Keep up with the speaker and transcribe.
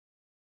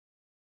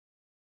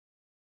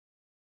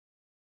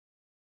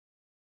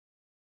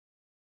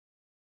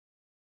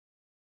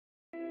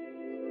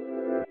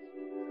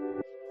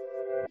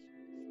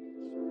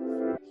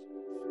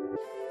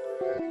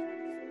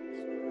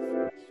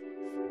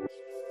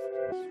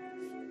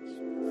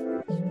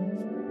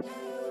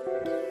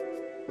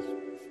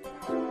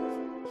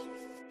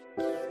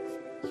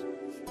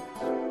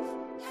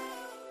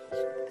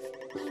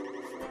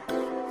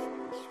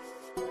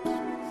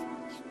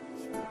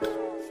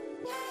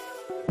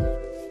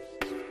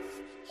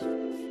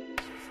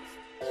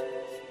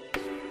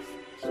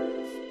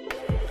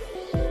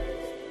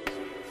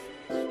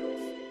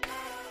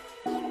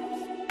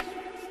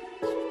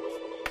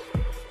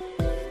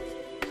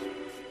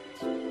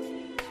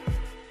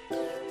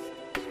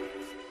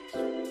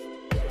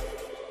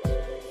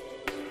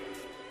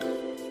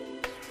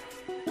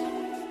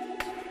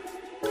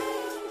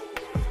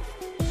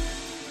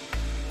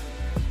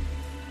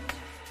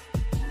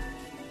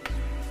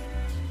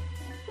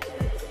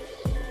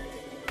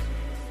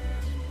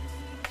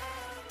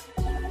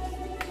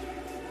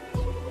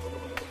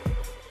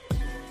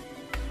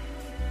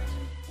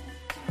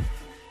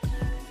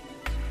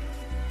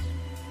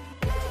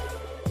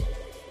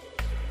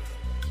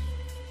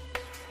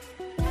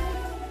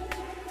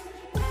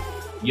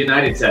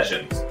United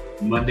Sessions,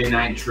 Monday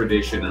night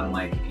tradition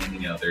unlike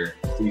any other.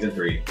 Season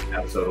 3,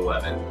 episode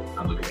 11.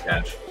 I'm Lukas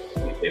Catch.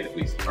 David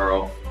Weeks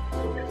Carl.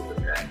 We'll get to this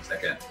guy in a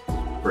second.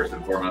 First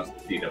and foremost,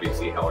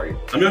 DWC, how are you?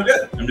 I'm doing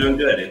good. I'm doing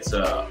good. It's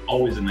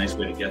always a nice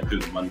way to get through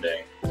the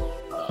Monday,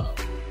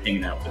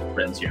 hanging out with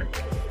friends here.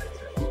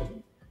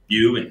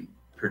 You and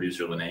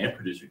producer Linnea,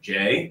 producer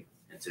Jay,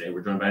 and today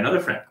we're joined by another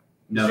friend.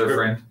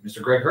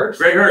 Mr. Greg Hurst.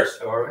 Greg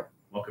Hurst. How are we?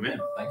 Welcome in.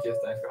 Thank you.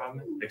 Thanks for having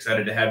me.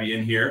 Excited to have you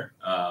in here.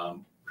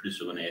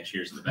 Producer Linnea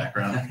cheers in the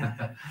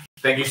background.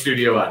 Thank you,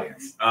 studio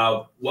audience.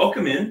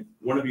 Welcome in,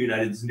 one of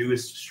United's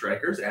newest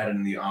strikers, added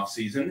in the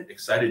offseason.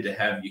 Excited to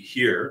have you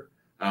here.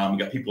 We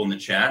got people in the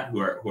chat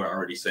who are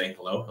already saying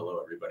hello. Hello,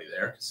 everybody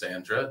there.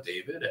 Cassandra,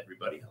 David,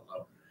 everybody,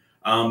 hello.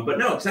 But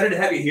no, excited to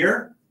have you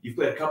here. You've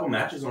played a couple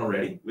matches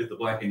already with the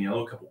black and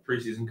yellow, a couple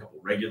preseason, couple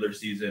regular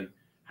season.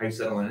 How you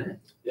settling in?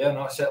 Yeah,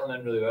 no, settling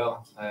in really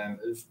well.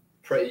 It was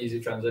pretty easy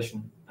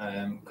transition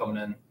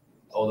coming in.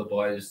 All the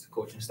boys, the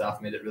coaching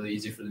staff made it really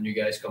easy for the new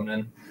guys coming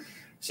in.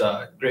 It's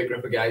a great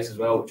group of guys as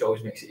well, which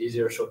always makes it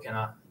easier. So kind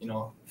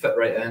of, fit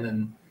right in.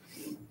 And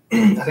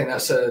I think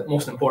that's the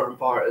most important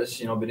part is,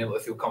 being able to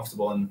feel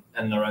comfortable in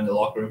and around the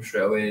locker room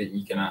straight away.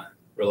 You can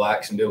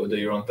relax and be able to do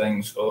your own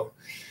thing. So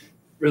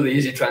really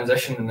easy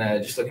transition,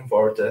 and just looking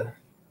forward to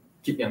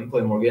keep getting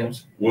playing more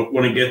games.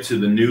 Want to get to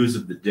the news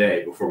of the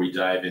day before we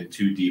dive in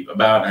too deep.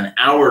 About an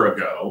hour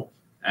ago,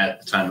 at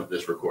the time of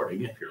this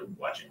recording, if you're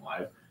watching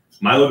live,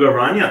 Milo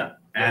Gavranian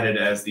added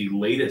as the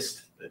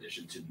latest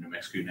addition to the New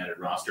Mexico United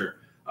roster.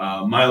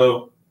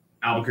 Milo,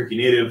 Albuquerque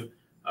native,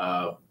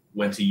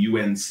 went to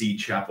UNC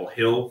Chapel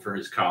Hill for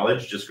his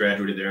college. Just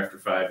graduated there after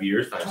 5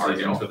 years. 5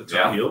 seasons with the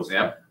Tar Heels.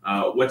 Yeah.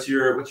 What's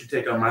your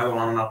take on Milo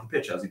on and off the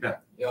pitch? How's he been?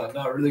 Yeah,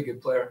 no, a really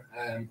good player.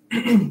 I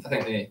think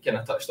they kind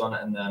of touched on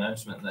it in the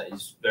announcement that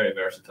he's very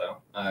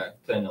versatile.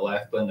 Playing the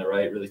left, playing the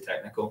right, really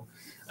technical,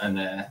 and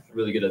a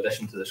really good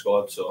addition to the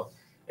squad. So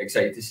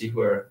excited to see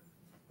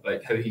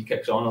how he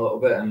kicks on a little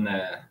bit, and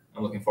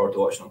I'm looking forward to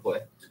watching him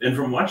play. And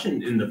from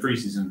watching in the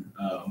preseason,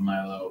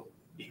 Milo,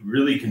 he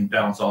really can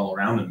bounce all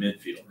around the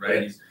midfield,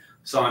 right?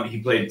 He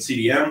played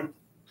CDM,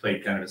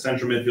 played kind of a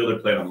central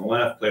midfielder, played on the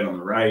left, played on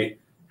the right.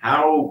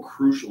 How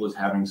crucial is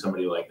having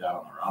somebody like that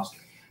on the roster?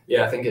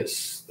 Yeah, I think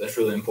that's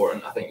really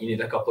important. I think you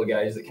need a couple of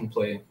guys that can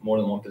play more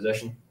than one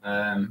position.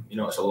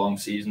 It's a long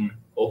season,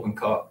 Open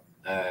Cup,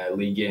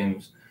 league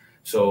games,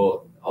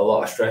 so a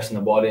lot of stress in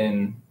the body,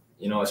 and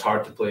it's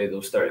hard to play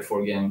those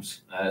 34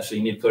 games. So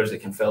you need players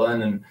that can fill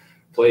in and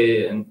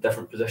play in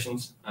different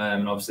positions.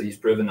 And obviously he's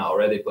proven that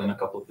already, playing a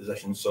couple of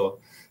positions. So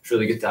it's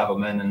really good to have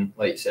him in. And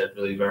like you said,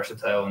 really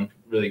versatile and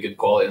really good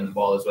quality on the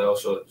ball as well.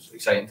 So it's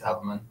exciting to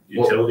have him in.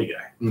 Utility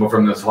guy. Well,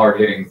 from those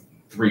hard-hitting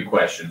 3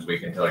 questions, we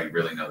can tell you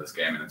really know this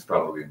game, and it's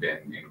probably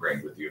been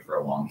ingrained with you for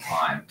a long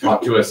time.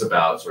 Talk to us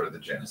about sort of the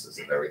genesis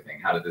of everything.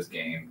 How did this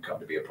game come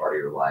to be a part of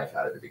your life?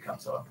 How did it become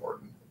so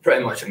important?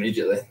 Pretty much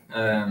immediately.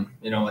 My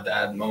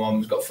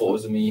mum's got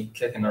photos of me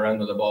kicking around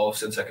with the ball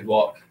since I could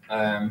walk.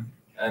 And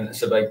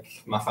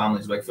my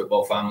family's a big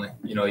football family.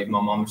 Even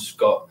my mum's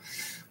got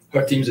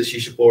her teams that she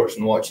supports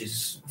and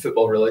watches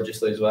football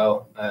religiously as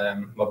well.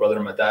 My brother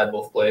and my dad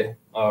both play,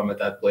 or my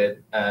dad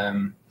played.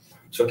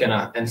 So kind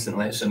of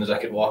instantly, as soon as I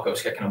could walk, I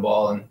was kicking a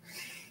ball and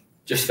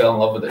just fell in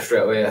love with it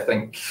straight away. I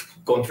think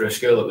going through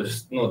school, it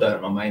was no doubt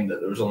in my mind that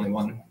there was only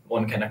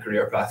one kind of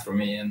career path for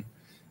me, and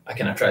I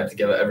kind of tried to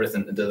give it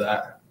everything to do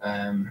that.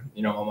 My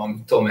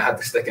mum told me I had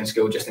to stick in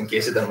school just in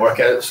case it didn't work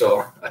out,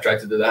 so I tried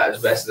to do that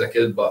as best as I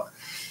could. But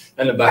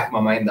in the back of my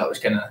mind, that was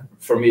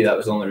for me, that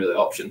was the only really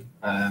option.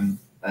 And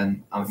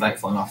I'm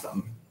thankful enough that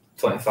I'm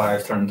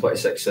 25, turning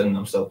 26 soon, and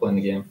I'm still playing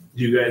the game.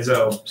 Do you guys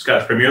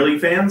Scottish Premier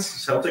League fans?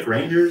 Celtic,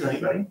 Rangers,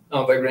 anybody?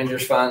 I'm a big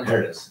Rangers fan.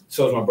 There it is.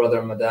 So is my brother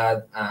and my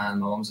dad, and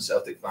my mum's a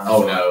Celtic fan.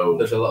 Oh, so no.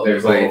 There's a little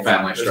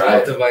family strife. There's a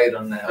little divide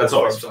on That's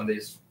awesome.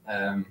 Sundays.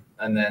 And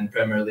then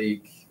Premier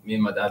League, me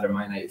and my dad are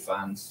Man United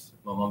fans.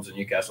 My mum's a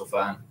Newcastle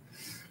fan.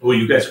 Well,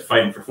 you guys are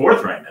fighting for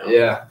 4th right now.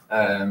 Yeah.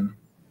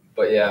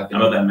 But yeah. How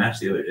about that match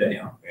the other day,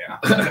 huh? Yeah.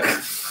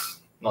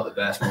 Not the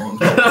best moment.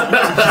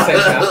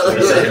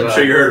 I'm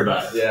sure you heard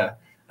about it. Yeah.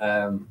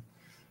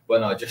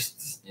 But no,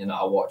 just,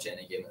 I'll watch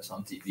any game that's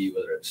on TV,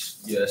 whether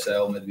it's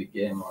USL midweek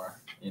game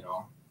or,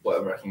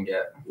 whatever I can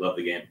get. Love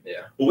the game.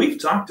 Yeah. Well, we've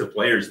talked to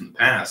players in the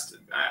past.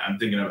 I'm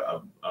thinking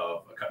of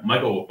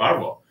Michael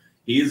Barbo.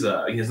 He has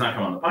not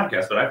come on the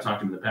podcast, but I've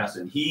talked to him in the past,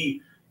 and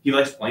he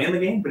likes playing the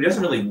game, but he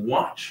doesn't really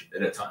watch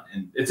it a ton.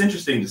 And it's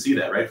interesting to see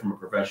that, right, from a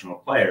professional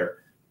player,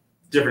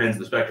 different ends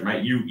of the spectrum,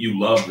 right? You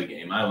love the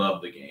game. I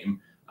love the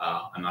game.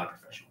 I'm not a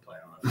professional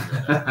player.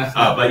 I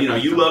don't know if you know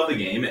that. But, you love the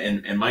game,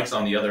 and Mike's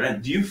on the other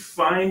end. Do you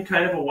find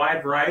kind of a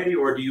wide variety,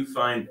 or do you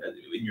find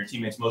in your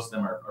teammates, most of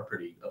them are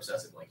pretty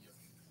obsessive like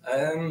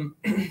you?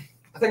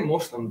 I think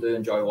most of them do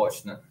enjoy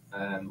watching it.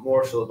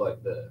 More so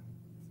like the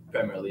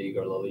Premier League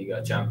or La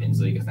Liga,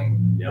 Champions League. I think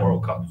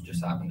World Cup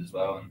just happened as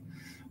well. And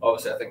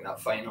obviously, I think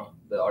that final,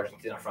 the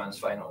Argentina-France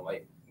final,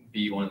 might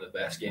be one of the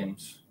best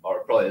games,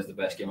 or probably is the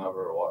best game I've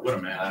ever watched. What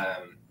a match.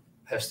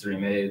 History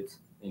made,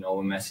 when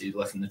Messi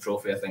lifting the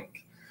trophy. I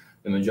think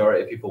the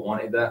majority of people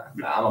wanted that.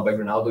 I'm a big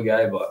Ronaldo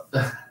guy,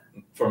 but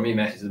for me,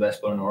 Messi's the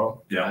best player in the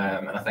world. Yeah.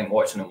 And I think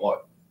watching him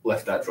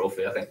lift that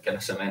trophy, I think kind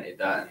of cemented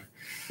that. And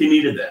He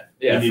needed that.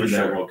 Yeah, he needed for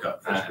that sure. World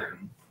Cup for sure.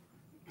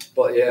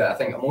 But yeah, I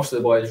think most of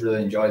the boys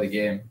really enjoy the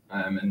game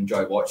and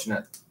enjoy watching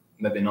it.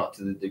 Maybe not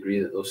to the degree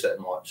that they'll sit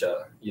and watch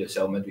a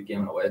USL midweek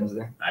game on a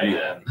Wednesday.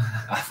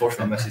 I forced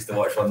my missus to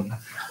watch one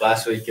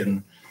last week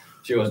and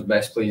she wasn't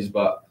best pleased,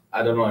 but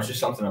I don't know, it's just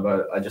something about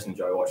it. I just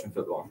enjoy watching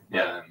football.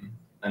 Yeah.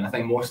 And I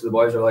think most of the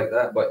boys are like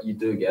that, but you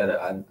do get it.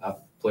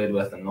 I've played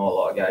with and know a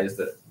lot of guys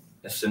that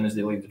as soon as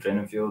they leave the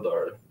training field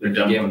or the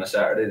game on a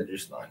Saturday, they're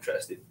just not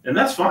interested. And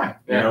that's fine.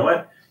 Yeah. You know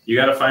what? You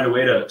got to find a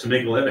way to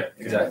make a living.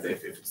 Exactly.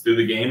 If it's through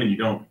the game and you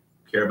don't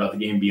care about the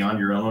game beyond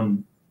your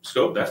own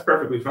scope, that's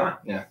perfectly fine.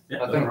 Yeah.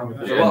 Yeah, I think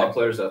there's a lot of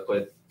players that have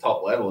played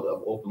top level that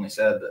have openly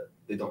said that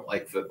they don't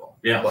like football.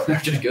 Yeah. But they're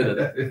just good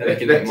at it. And they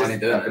can make money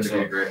doing it.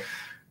 So. Great.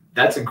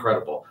 That's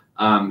incredible.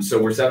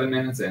 So we're 7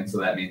 minutes in, so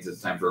that means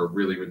it's time for a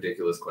really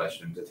ridiculous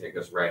question to take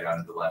us right out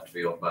into left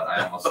field. But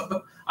I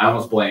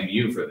almost blame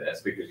you for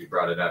this because you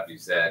brought it up. You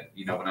said,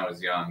 when I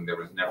was young, there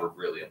was never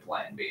really a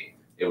plan B.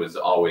 It was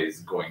always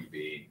going to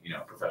be,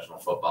 professional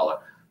footballer.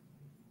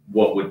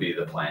 What would be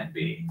the plan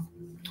B?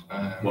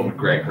 What would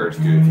Greg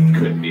Hurst do if he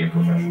couldn't be a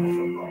professional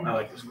footballer? I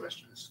like this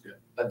question. This is good.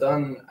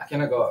 I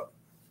kind of got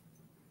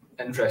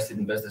interested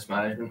in business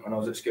management when I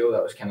was at school.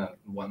 That was kind of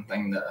one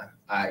thing that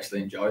I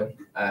actually enjoyed.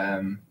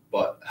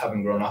 But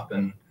having grown up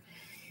and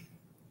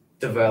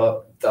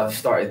developed, I've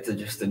started to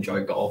just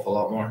enjoy golf a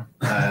lot more.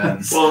 You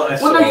can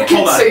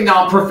say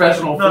not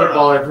professional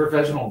footballer,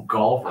 professional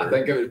golfer. I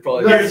think it was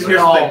probably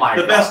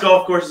the best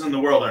golf courses in the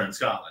world are in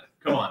Scotland.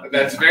 Come on,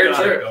 that's very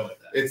true.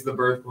 It's the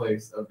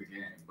birthplace of the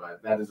game,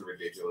 but that is a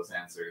ridiculous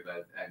answer.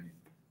 And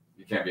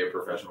you can't be a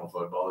professional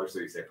footballer, so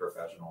you say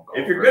professional golfer.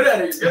 If you're good at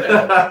it, you're good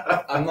at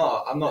it. I'm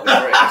not the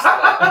greatest.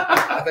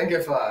 I think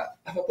if I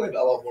played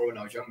a lot more when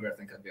I was younger, I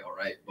think I'd be all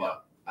right.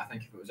 But I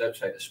think if it was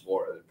outside the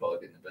sport, it would probably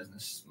be in the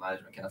business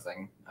management kind of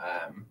thing.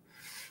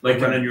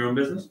 Like running your own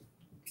business?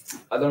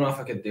 I don't know if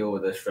I could deal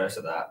with the stress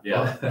of that.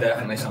 Yeah. But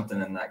definitely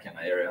something in that kind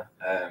of area.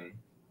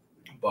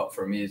 But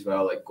for me as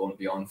well, like going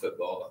beyond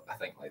football, I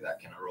think like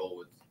that kind of role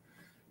would,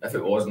 if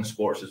it was in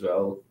sports as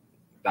well,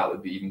 that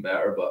would be even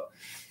better. But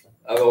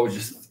I've always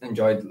just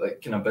enjoyed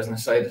like kind of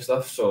business side of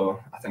stuff.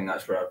 So I think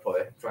that's where I'd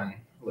probably try and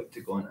look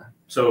to go into.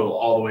 So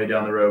all the way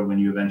down the road when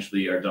you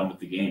eventually are done with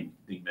the game,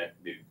 you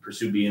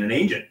pursue being an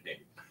agent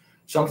maybe?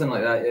 Something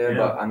like that, yeah.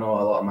 But I know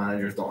a lot of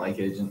managers don't like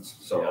agents.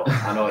 So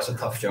I know it's a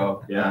tough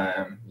job.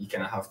 Yeah. You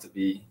kind of have to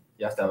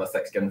have a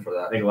thick skin for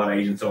that. I think a lot of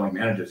agents don't like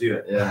managers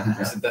either. Yeah,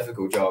 it's a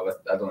difficult job.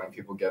 I don't think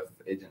people give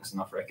agents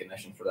enough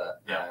recognition for that.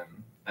 Yeah.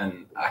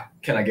 And I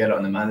kind of get it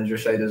on the manager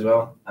side as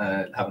well,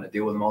 having to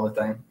deal with them all the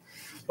time.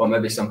 But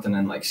maybe something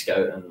in like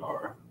scouting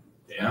or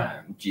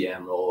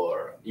GM role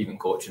or even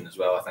coaching as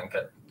well. I think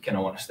I kind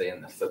of want to stay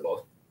in the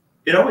football.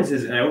 It always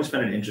is, and I always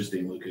find it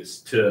interesting,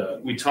 Lucas.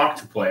 We talk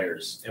to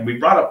players, and we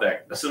brought up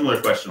a similar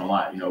question a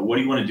lot. What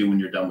do you want to do when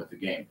you're done with the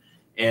game?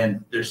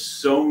 And there's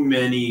so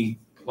many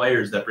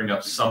players that bring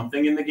up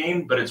something in the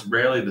game, but it's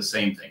rarely the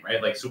same thing, right?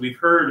 Like, so we've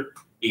heard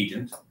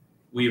agent,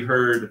 we've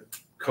heard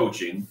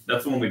coaching.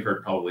 That's the one we've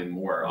heard probably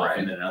more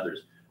often than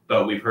others.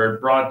 But we've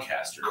heard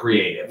broadcaster,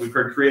 creative. We've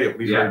heard creative.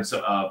 We've heard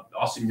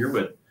Austin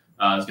Yearwood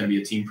is going to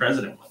be a team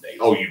president one day.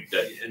 Oh,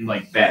 and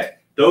like bet.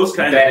 Those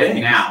kinds of things.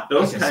 Now.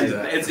 Those kinds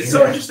of things. It's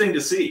so interesting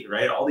to see,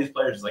 right? All these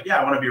players like,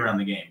 I want to be around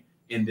the game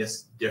in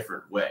this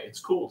different way. It's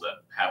cool to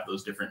have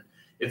those different.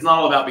 It's not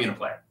all about being a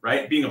player,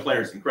 right? Being a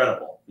player is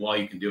incredible while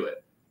you can do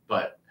it.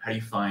 But how do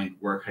you find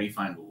work? How do you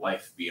find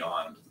life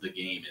beyond the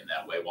game in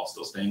that way while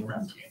still staying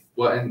around the game?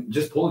 Well, and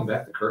just pulling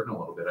back the curtain a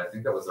little bit, I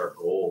think that was our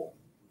goal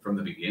from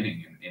the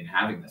beginning in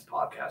having this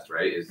podcast,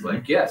 right? Is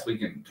like, yes, we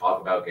can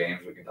talk about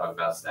games, we can talk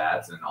about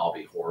stats, and I'll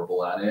be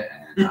horrible at it,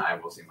 and I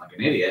will seem like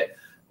an idiot.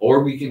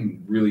 Or we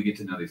can really get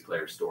to know these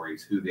players'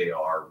 stories, who they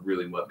are,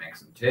 really what makes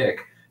them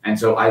tick. And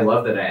so I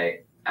love that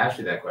I asked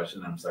you that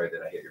question. I'm sorry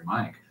that I hit your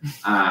mic.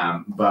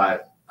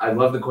 But I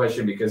love the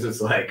question because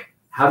it's like,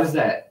 how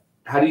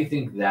do you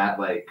think that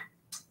like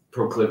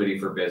proclivity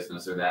for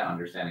business or that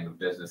understanding of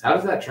business, how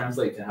does that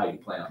translate to how you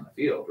play on the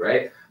field,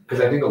 right?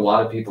 Because I think a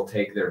lot of people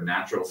take their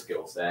natural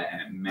skill set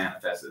and it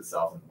manifests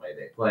itself in the way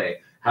they play.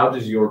 How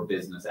does your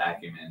business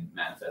acumen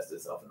manifest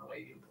itself in the way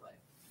you play?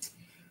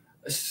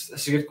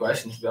 It's a good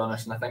question, to be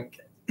honest. And I think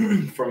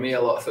for me,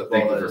 a lot of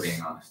football Thank you for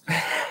being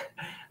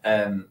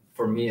honest.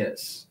 For me,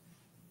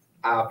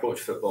 I approach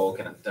football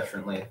kind of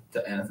differently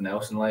to anything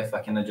else in life. I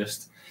kind of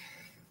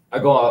I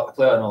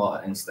play out in a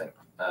lot of instinct.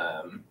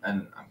 And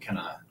I'm kind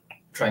of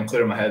try and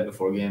clear my head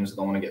before games. I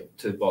don't want to get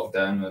too bogged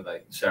down with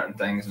like certain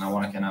things, and I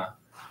want to kind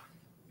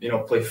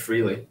of, play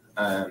freely.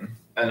 And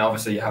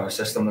obviously you have a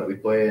system that we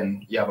play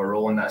and you have a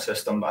role in that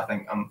system. But I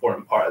think an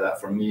important part of that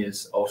for me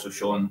is also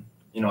showing,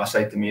 a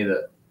side to me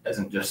that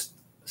isn't just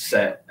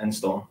set in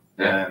stone.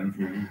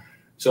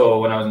 So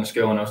when I was in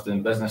school and I was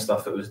doing business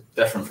stuff, it was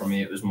different for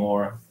me. It was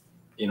more,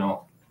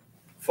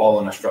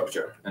 following a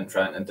structure and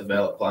trying to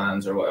develop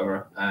plans or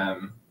whatever.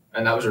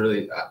 And that was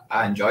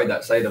I enjoyed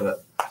that side of it.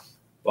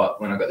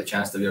 But when I got the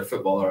chance to be a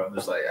footballer, I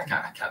was like, I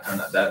can't turn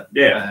that down.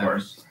 Yeah, of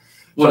course.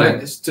 Well, I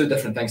think it's two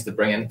different things to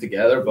bring in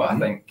together, but I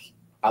think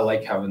I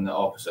like having the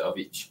opposite of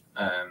each.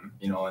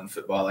 You know, in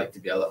football, I like to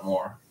be a little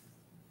more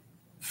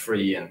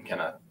free and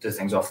kind of do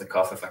things off the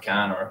cuff if I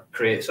can, or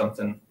create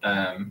something.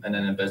 And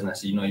then in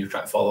business, you know, you're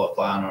trying to follow a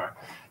plan or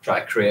try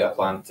to create a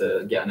plan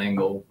to get an end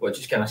goal, which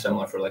is kind of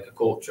similar for like a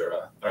coach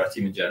or a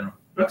team in general.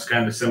 That's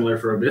kind of similar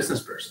for a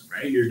business person,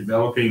 right? You're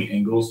developing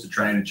end goals to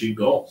try and achieve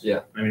goals.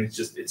 Yeah. I mean,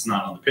 it's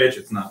not on the pitch.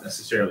 It's not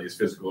necessarily as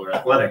physical or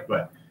athletic,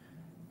 but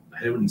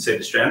I wouldn't say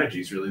the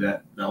strategy is really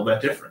all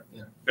that different.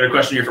 Yeah. Got a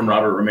question here from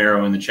Robert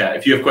Romero in the chat.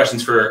 If you have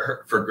questions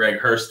for Greg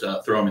Hurst,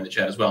 throw them in the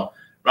chat as well.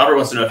 Robert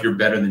wants to know if you're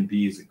better than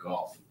Bees at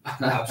golf.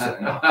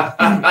 Absolutely not.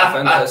 I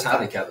found out his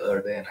handicap the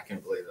other day and I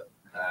couldn't believe it.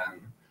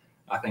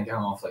 I think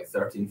I'm off like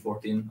 13,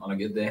 14 on a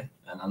good day,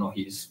 and I know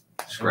he's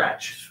off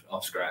scratch.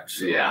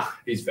 So Yeah.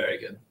 He's very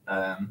good.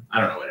 I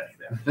don't know what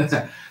any of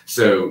that.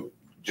 So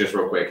just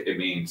real quick, it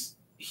means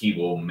he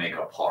will make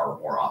a par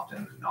more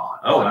often than not.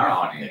 Oh, on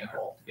wow. any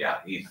hole. Yeah,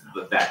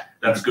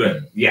 That's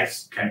good.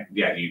 Yes,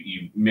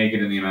 you make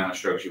it in the amount of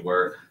strokes you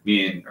were.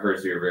 Me and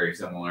Hurst are very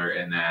similar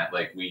in that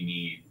like we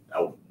need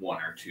a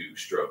 1 or 2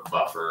 stroke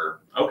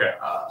buffer. Okay.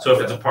 So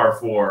if it's a par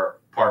 4,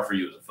 par for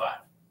you is a 5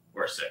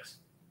 or a 6.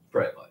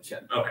 Pretty much, yeah.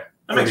 Okay.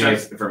 That makes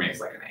sense. For me, it's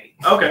like an 8.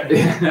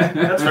 Okay.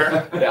 That's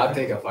fair. Yeah, I'll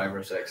take a 5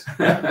 or 6.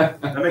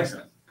 That makes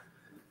sense.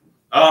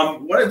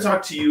 Want to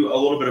talk to you a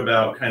little bit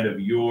about kind of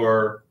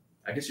your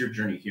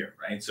journey here,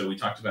 right? So we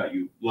talked about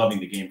you loving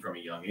the game from a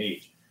young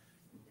age.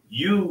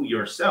 You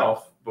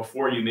yourself,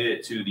 before you made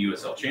it to the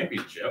USL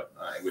Championship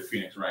with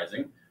Phoenix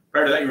Rising,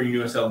 prior to that you were in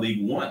USL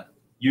League One,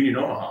 Union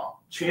Omaha,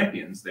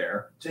 champions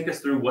there. Take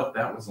us through what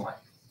that was like.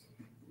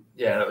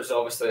 Yeah, it was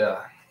obviously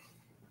a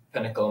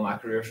pinnacle of my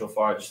career so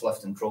far, just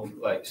lifting trophy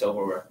like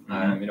silverware.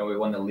 You know, we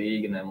won the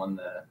league and then won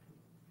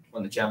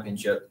the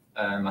championship.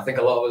 I think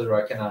a lot of us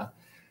were kind of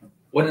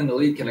winning the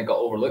league kind of got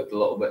overlooked a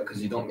little bit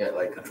because you don't get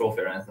like a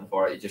trophy or anything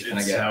for it. You just kind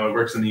of get how it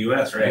works in the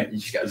US, right? You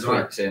just get a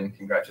tweet saying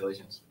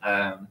congratulations.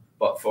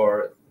 But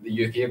for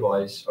the UK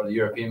boys or the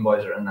European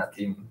boys that are in that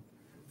team,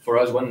 for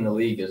us winning the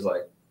league is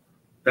like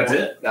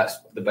that's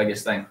the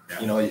biggest thing. Yeah.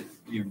 You know,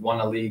 you've won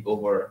a league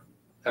over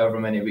however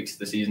many weeks of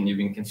the season, you've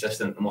been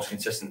consistent, the most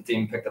consistent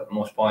team, picked up the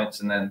most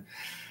points, and then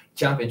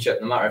championship,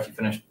 no matter if you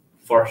finish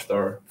 1st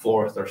or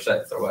 4th or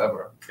 6th or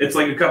whatever. It's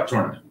like a cup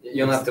tournament.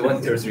 You don't have to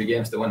win 2 or 3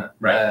 games to win it.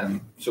 Right.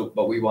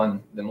 But we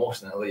won the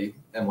most in the league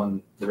and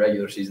won the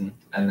regular season.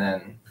 And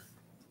then,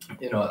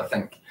 you know, I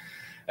think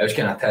it was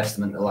kind of a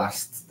testament to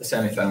the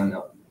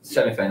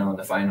semi-final and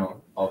the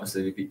final.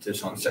 Obviously, we beat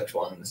Tucson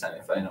 6-1 in the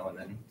semi-final and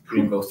then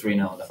Greenville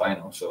 3-0 in the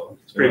final. So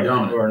it's pretty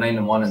dominant. We were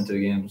 9-1 in 2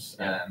 games.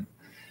 And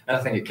I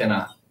think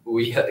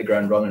we hit the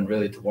ground running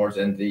really towards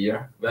the end of the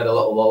year. We had a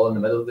little lull in the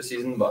middle of the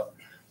season, but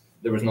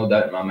there was no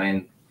doubt in my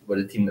mind with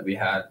the team that we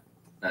had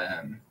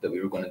that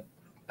we were going to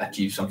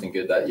achieve something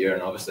good that year,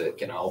 and obviously it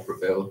kind of all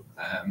prevailed.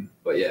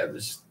 But yeah, it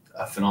was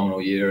a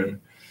phenomenal year,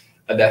 and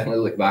I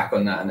definitely look back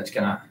on that, and it's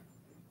kind of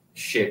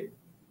shaped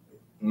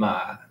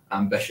my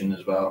ambition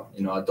as well.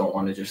 You know, I don't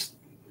want to just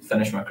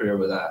finish my career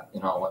with that.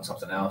 You know, I want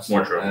something else.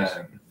 More trophies.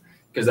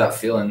 Because that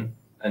feeling,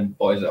 and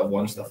boys that have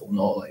won stuff will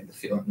know, like the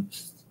feeling,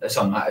 it's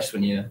unmatched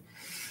when you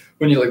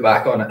look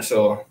back on it.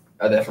 So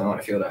I definitely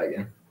want to feel that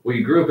again. Well,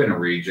 you grew up in a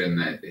region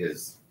that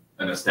is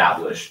an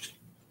established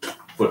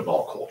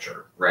football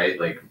culture, right?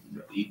 Like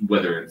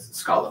whether it's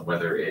Scotland,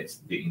 whether it's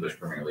the English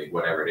Premier League,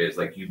 whatever it is,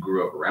 like you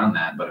grew up around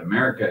that. But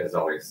America has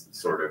always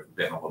sort of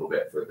been a little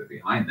bit further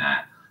behind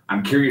that.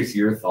 I'm curious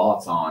your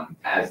thoughts on,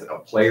 as a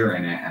player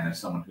in it and as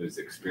someone who's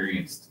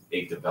experienced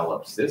a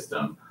developed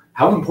system,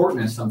 how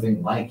important is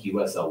something like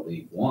USL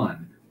League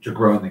One to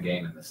grow in the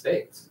game in the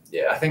States?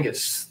 Yeah, I think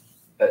it's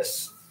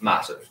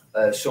massive.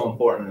 It's so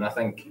important, and I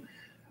think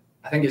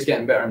it's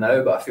getting better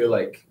now. But I feel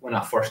like when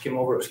I first came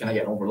over, it was kind of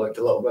getting overlooked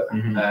a little bit.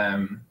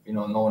 Mm-hmm. You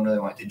know, no one really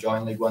wanted to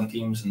join League One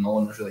teams, and no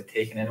one was really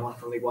taking anyone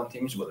from League One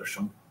teams. But there's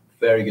some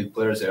very good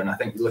players there, and I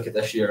think you look at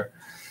this year,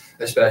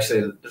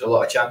 especially, there's a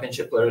lot of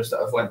Championship players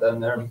that have went down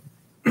there.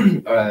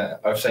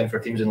 I've signed for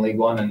teams in League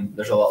One, and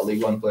there's a lot of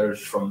League One players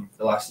from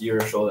the last year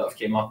or so that have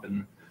came up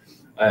and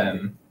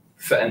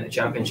fit into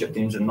Championship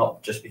teams and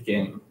not just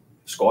became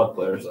squad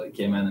players, like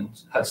came in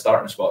and had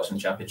starting spots in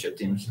Championship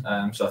teams.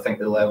 So I think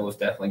the level is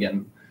definitely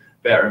getting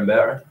better and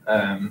better.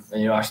 And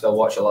you know, I still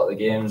watch a lot of the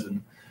games,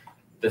 and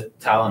the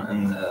talent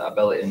and the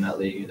ability in that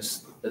league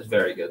is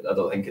very good. I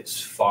don't think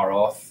it's far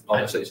off.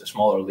 Obviously, it's a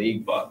smaller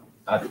league, but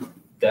I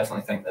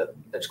definitely think that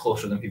it's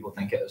closer than people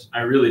think it is.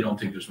 I really don't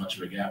think there's much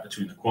of a gap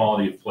between the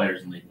quality of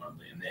players in League One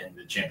and then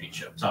the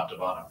Championship, top to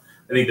bottom.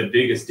 I think the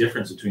biggest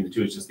difference between the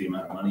two is just the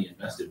amount of money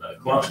invested by the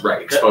club.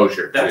 Right,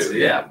 exposure. That's too. it.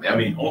 Yeah. I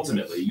mean,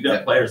 ultimately, you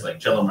got players like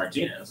Chelo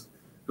Martinez,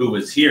 who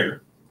was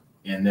here,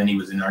 and then he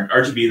was in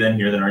RGB, then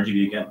here, then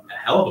RGB again.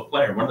 A hell of a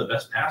player, one of the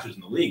best passers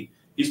in the league.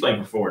 He's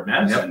playing for Forward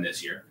Madison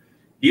this year.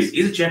 He's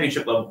a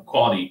Championship level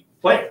quality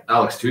player.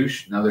 Alex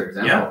Touche, another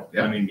example.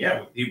 Yeah. I mean,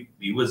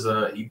 he was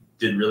he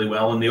did really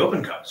well in the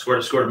Open Cup.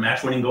 Scored a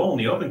match-winning goal in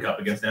the Open Cup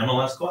against the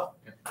MLS club.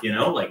 You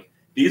know, like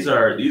these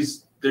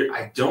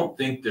I don't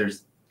think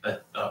there's a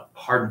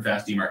hard and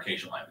fast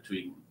demarcation line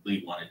between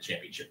League One and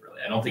Championship.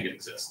 Really, I don't think it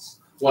exists.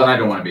 Well, and I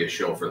don't want to be a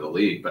shill for the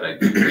league, but I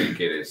do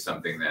think it is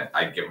something that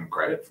I give them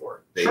credit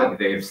for.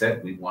 They've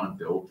said we want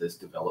to build this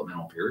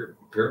developmental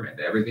pyramid.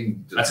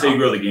 Everything. That's how you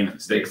grow the game in the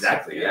States.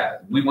 Exactly. Yeah.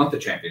 We want the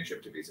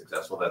championship to be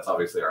successful. That's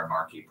obviously our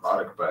marquee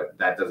product, but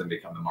that doesn't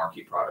become the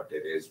marquee product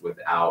it is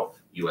without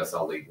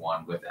USL League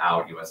One,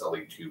 without USL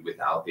League Two,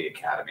 without the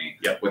academy,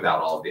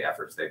 without all of the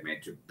efforts they've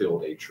made to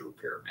build a true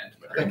pyramid.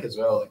 I think as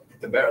well,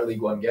 like, the better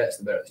League One gets,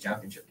 the better the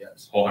championship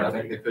gets. I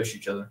think they push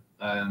each other.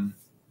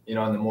 You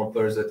know, and the more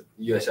players that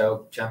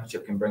USL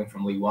Championship can bring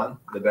from League One,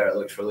 the better it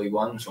looks for League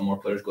One. So more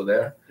players go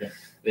there. Yeah.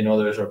 They know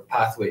there's a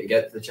pathway to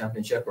get to the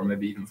Championship or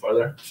maybe even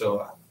further.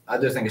 So I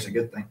do think it's a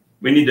good thing.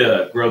 We need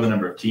to grow the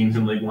number of teams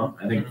in League One.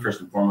 I think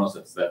first and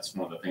foremost, that's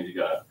one of the things you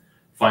got to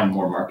find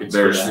more markets.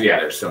 There's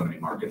so many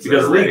markets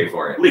because ready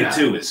for it. League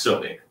Two is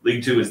so big.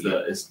 League Two is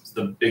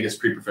the biggest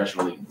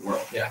pre-professional league in the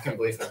world. Yeah, I can't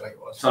believe how big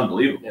it was. It's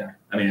unbelievable. Yeah,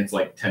 I mean it's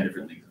like 10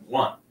 different leagues in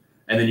one,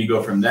 and then you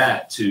go from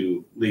that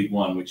to League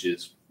One, which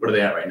is what are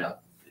they at right now?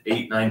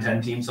 8, 9,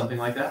 10 teams, something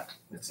like that.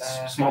 It's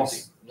a small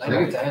team. 9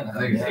 or 10. I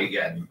think it's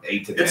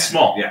 8 to 10. It's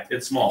small. Yeah,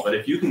 it's small. But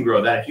if you can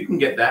grow that, if you can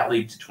get that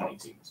league to 20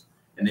 teams,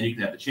 and then you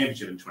can have the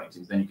championship in 20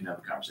 teams, then you can have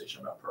a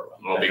conversation about pro.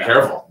 Well, be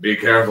careful. Be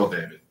careful,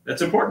 David.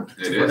 That's important.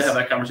 It's important to have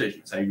that conversation.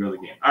 It's how you grow the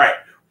game. All right.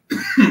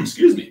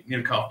 Excuse me. Need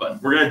a cough button.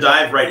 We're going to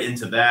dive right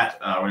into that.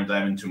 We're going to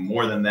dive into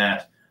more than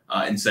that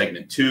in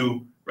segment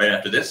 2 right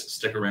after this.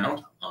 Stick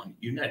around on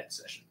United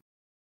Session.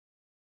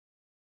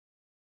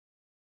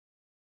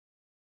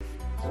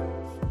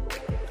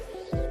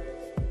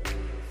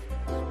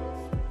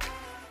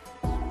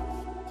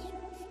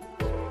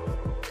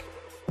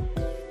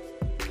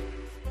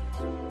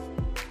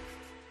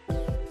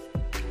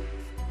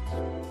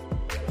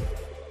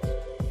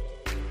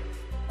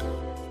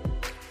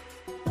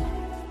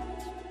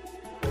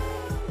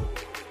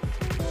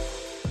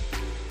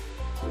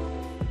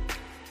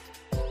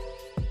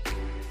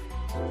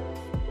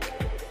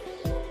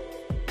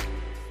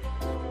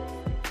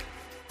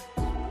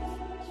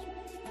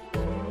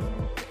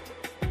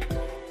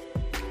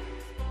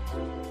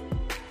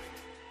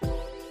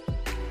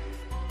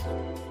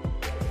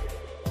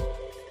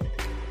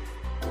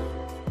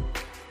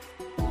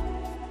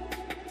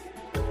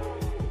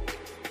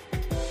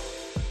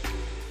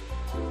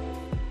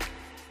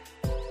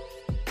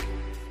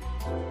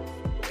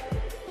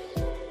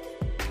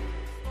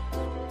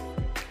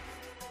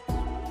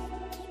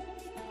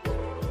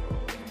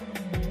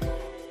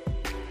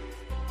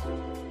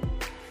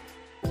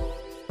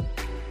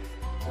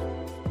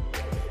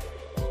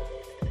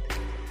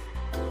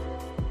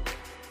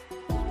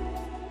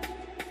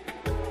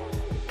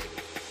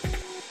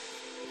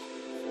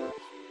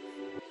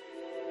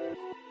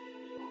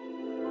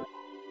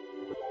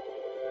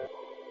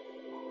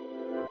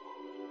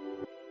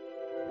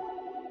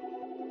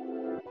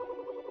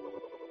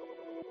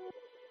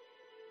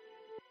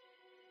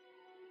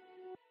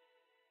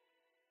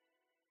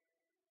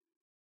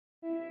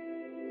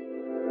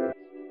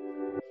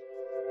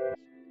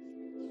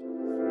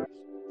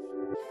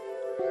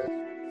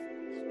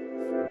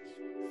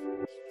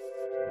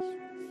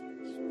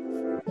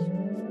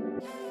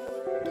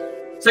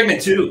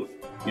 Segment 2,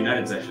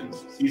 United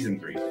Sessions, Season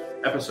 3,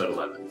 Episode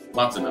 11.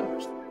 Lots of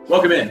numbers.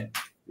 Welcome in.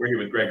 We're here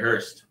with Greg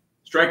Hurst,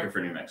 striker for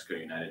New Mexico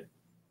United.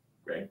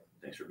 Greg,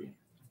 thanks for being here.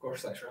 Of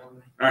course, thanks for having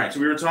me. All right, so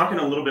we were talking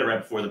a little bit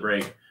right before the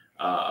break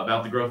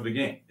about the growth of the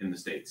game in the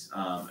States.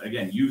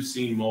 Again, you've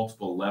seen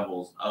multiple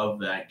levels of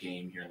that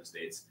game here in the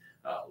States.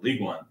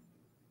 League One,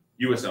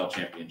 USL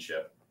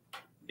Championship.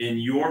 In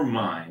your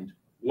mind,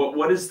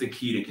 what is the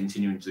key to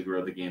continuing to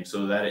grow the game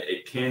so that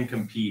it can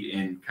compete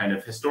in kind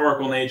of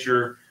historical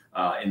nature,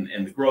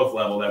 in the growth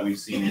level that we've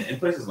seen in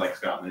places like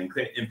Scotland,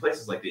 in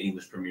places like the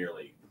English Premier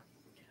League?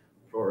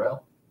 For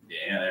real?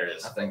 Yeah, there it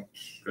is. I think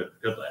good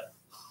lad.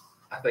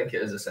 I think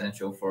it is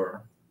essential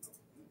for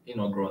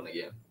growing the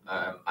game.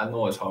 I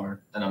know it's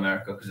hard in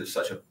America because it's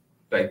such a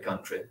big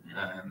country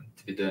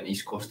to be doing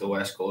East Coast to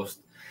West Coast.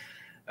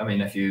 I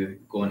mean, if you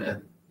go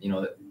into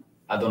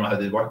I don't know how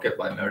they work it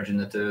by merging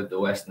the two, the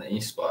West and the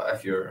East, but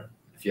if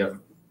you have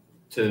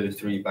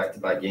 2-3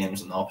 back-to-back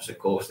games on the opposite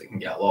coast, it can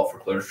get a lot for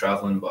players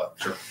traveling. But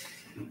sure.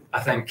 I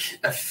think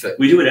if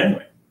we do it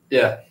anyway.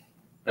 Yeah.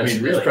 I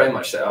mean, really, it's pretty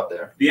much set up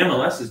there. The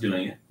MLS is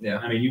doing it. Yeah.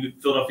 I mean,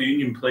 Philadelphia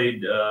Union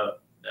played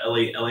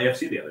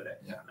LAFC the other day.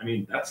 Yeah. I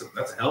mean, that's a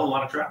hell of a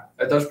lot of travel.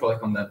 It does probably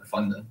come down to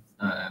funding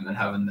and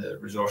having the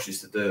resources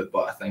to do it.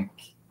 But I think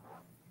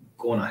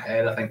going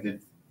ahead, I think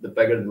the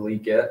bigger the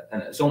league get,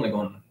 and it's only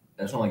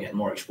getting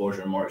more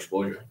exposure and more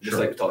exposure. Just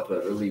like we talked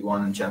about the League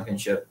One and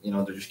Championship,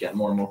 they're just getting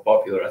more and more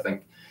popular. I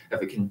think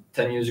if it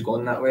continues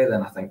going that way,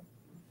 then I think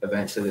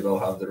eventually they will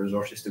have the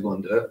resources to go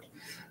and do it.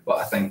 But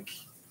I think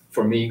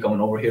for me coming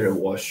over here, it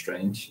was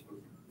strange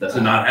to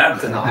not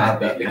have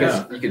that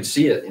because you could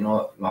see it.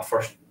 My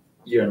first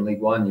year in League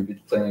One, you'd be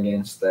playing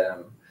against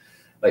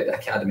like the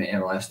academy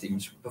MLS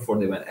teams before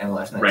they went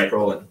MLS Next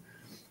Pro, and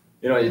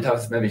you'd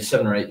have maybe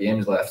 7 or 8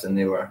 games left, and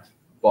they were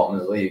bottom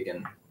of the league,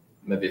 and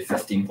maybe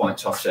 15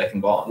 points off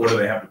second bottom. What do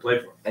they have to play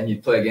for? And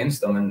you'd play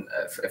against them, and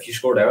if you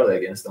scored early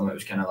against them, it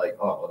was kind of like,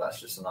 oh, well, that's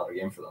just another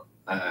game for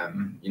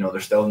them.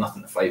 There's still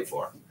nothing to fight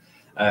for,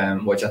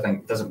 which I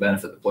think doesn't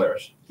benefit the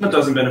players. It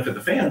doesn't benefit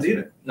the fans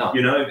either. No.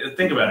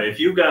 Think about it. If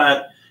you've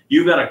got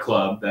a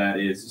club that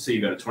is, say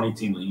you got a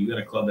 20-team league, you've got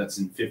a club that's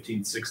in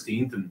 15th,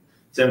 16th, and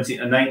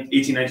 17,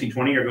 18, 19,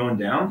 20 are going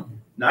down.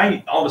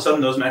 Now, all of a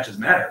sudden, those matches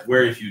matter.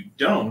 Where if you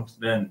don't,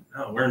 then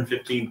we're in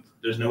 15th.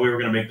 There's no way we're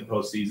going to make the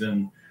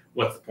postseason.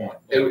 What's the point?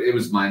 It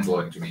was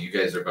mind-blowing to me. You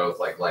guys are both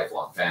like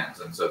lifelong fans,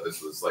 and so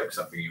this was like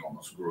something you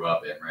almost grew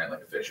up in, right?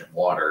 Like a fish in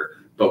water.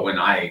 But when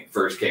I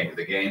first came to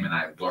the game and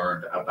I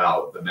learned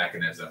about the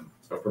mechanism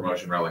of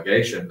promotion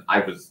relegation,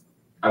 I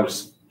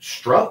was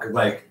struck,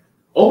 like,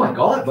 oh my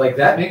God, like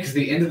that makes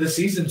the end of the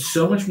season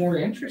so much more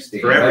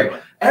interesting. For everyone.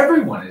 Like,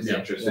 everyone is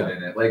interested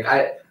in it. Like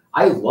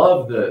I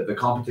love the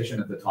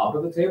competition at the top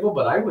of the table,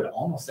 but I would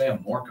almost say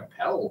I'm more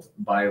compelled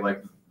by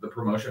like the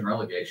promotion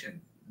relegation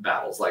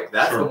battles. Like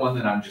that's the one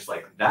that I'm just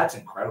like, that's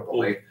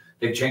incredible.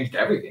 They've changed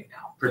everything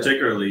now.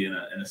 Particularly in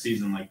a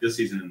season like this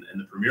season in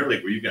the Premier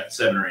League, where you've got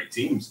 7 or 8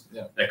 teams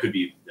that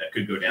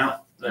could go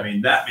down. I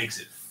mean, that makes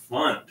it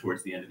fun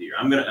towards the end of the year.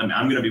 I'm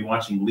gonna be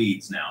watching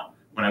Leeds now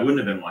when I wouldn't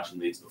have been watching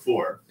Leeds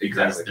before,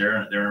 because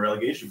they're in a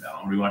relegation battle.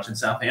 I'm gonna be watching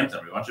Southampton.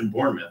 I'm gonna be watching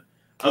Bournemouth.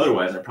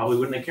 Otherwise, I probably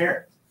wouldn't have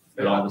cared.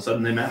 But all of a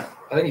sudden, they matter.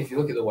 I think if you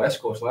look at the West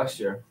Coast last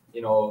year,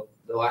 the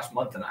last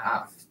month and a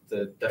half,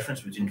 the difference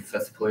between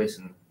 5th place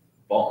and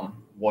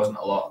bottom wasn't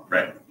a lot.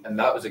 Right. And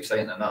that was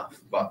exciting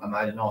enough. But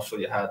imagine also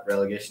you had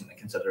relegation to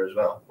consider as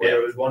well.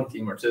 Whether it was 1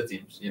 team or 2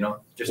 teams,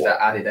 just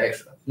that added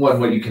extra. Well,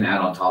 and what you can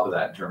add on top of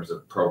that in terms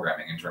of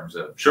programming, in terms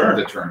of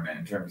the tournament,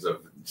 in terms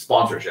of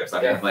sponsorships.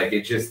 I mean, like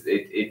it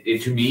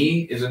to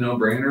me is a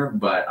no-brainer,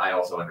 but I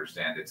also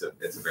understand it's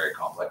a very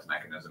complex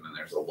mechanism and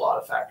there's a lot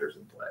of factors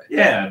in play.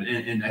 Yeah,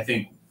 and I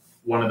think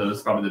one of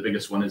those, probably the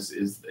biggest one, is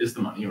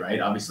the money, right?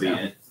 Obviously,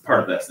 and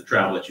part of that's the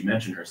travel that you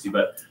mentioned, Hursty,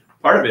 but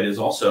part of it is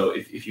also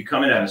if you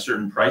come in at a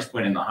certain price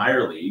point in the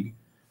higher league,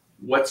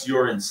 what's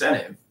your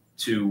incentive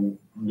to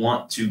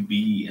want to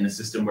be in a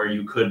system where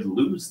you could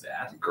lose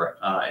that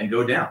and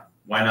go down?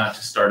 Why not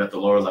just start at the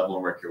lower level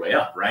and work your way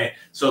up, right?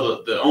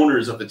 So the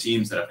owners of the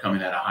teams that have come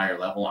in at a higher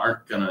level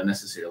aren't going to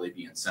necessarily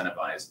be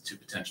incentivized to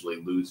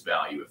potentially lose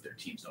value if their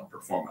teams don't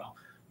perform well.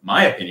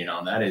 My opinion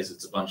on that is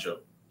it's a bunch of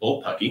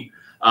bullpucky,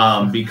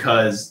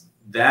 because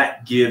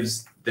that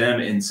gives them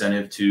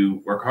incentive to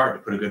work hard, to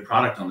put a good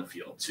product on the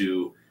field,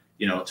 to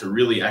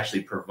really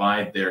actually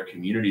provide their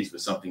communities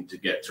with something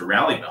to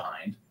rally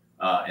behind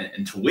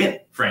and to win,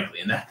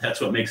 frankly. And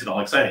that's what makes it all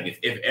exciting.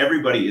 If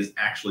everybody is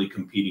actually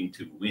competing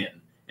to win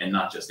and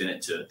not just in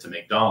it to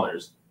make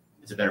dollars,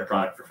 it's a better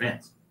product for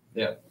fans.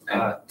 Yeah,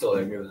 I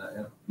totally agree with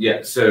that.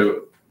 Yeah.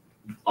 So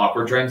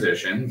awkward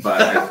transition, but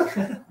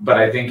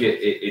I think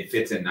it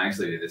fits in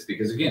nicely to this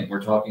because, again,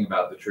 we're talking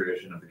about the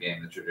tradition of the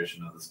game, the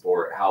tradition of the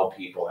sport, how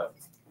people have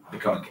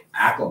become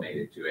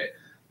acclimated to it.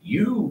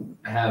 You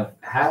have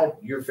had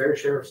your fair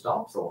share of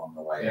stops along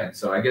the way. And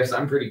so I guess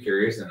I'm pretty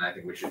curious, and I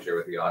think we should share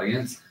with the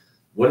audience,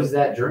 what does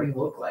that journey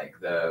look like?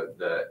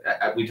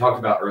 We talked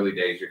about early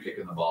days, you're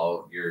kicking the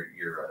ball,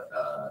 you're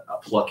a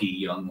plucky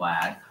young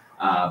lad.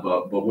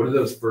 But what do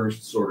those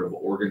first sort of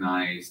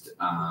organized,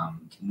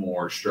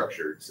 more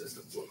structured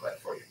systems look like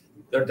for you?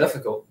 They're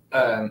difficult.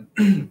 I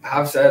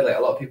have said, like,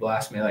 a lot of people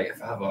ask me, like,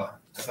 if I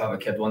have a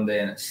kid one day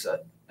and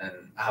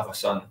I have a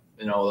son,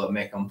 they'll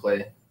make him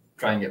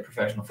try and get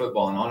professional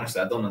football. And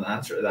honestly, I don't know the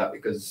answer to that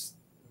because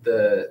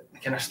the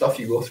kind of stuff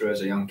you go through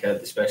as a young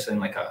kid, especially in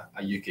like a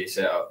UK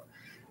setup,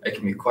 it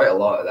can be quite a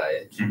lot at that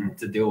age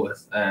to deal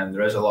with.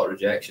 There is a lot of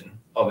rejection.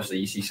 Obviously,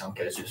 you see some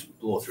kids just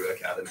blow through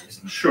academies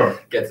and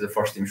get to the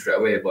first team straight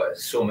away, but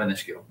it's so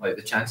minuscule. Like,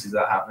 the chances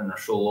of that happening are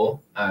so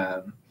low.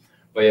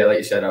 But yeah, like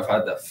you said, I've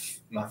had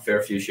my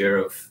fair few share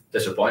of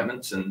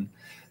disappointments. And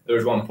there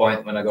was one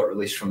point when I got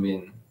released from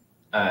being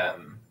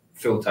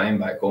full-time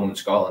back home in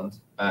Scotland.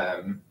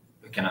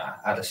 We kind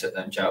of had a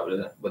sit-down chat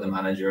with the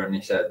manager, and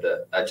he said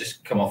that I'd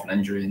just come off an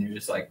injury, and he was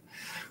just like,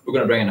 we're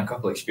going to bring in a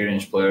couple of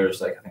experienced players.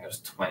 Like, I think I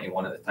was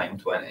 21 at the time,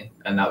 20.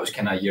 And that was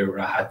kind of a year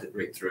where I had to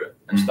break through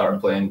and start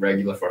playing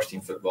regular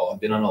first-team football. I've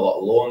been on a lot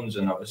of loans,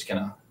 and I was kind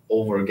of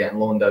over getting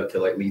loaned out to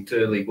like League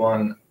 2, League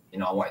 1.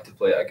 I wanted to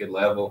play at a good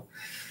level.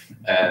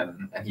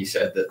 And he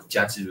said that the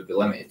chances would be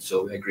limited.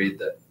 So we agreed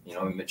that,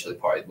 we mutually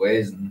parted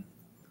ways. And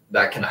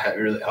that kind of hit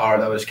me really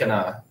hard. I was kind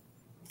of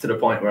to the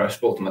point where I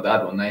spoke to my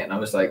dad one night, and I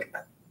was like,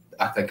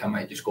 I think I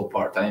might just go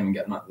part-time and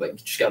get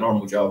a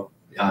normal job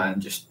and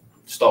just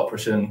stop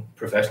pursuing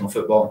professional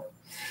football.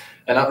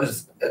 And that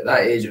was, at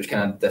that age, it was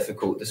kind of a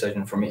difficult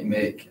decision for me to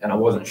make, and I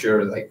wasn't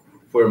sure like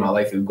where my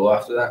life would go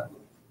after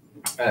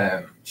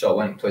that. So I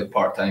went and played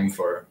part-time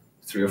for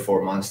 3 or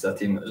 4 months to a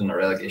team that was in a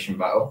relegation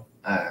battle.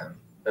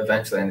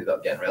 Eventually ended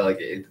up getting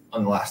relegated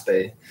on the last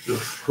day,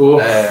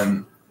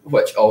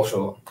 which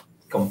also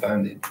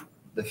compounded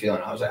the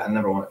feeling. I was like, I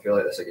never want to feel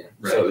like this again.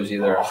 So it was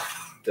either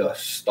do I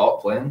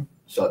stop playing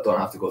so I don't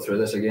have to go through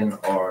this again,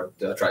 or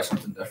do I try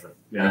something different?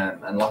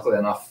 And luckily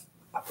enough,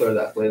 a player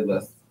that I played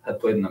with had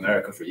played in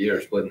America for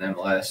years, played in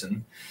MLS,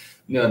 and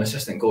an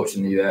assistant coach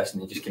in the US,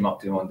 and he just came up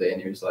to me one day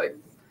and he was like,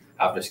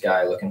 "I have this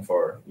guy looking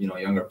for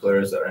younger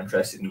players that are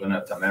interested in going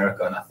out to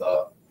America." And I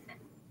thought,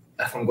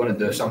 if I'm going to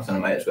do something, I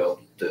might as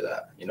well do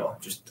that.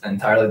 Just an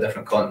entirely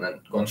different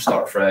continent, go and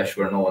start fresh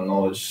where no one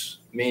knows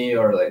me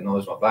or like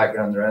knows my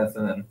background or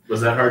anything. And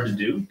was that hard to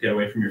do? Get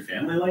away from your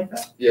family like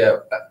that? Yeah,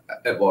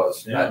 it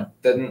was. Yeah.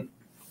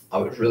 I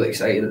was really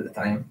excited at the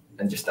time,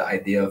 and just the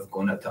idea of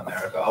going out to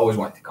America. I always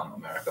wanted to come to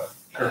America.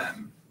 Sure.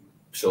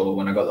 So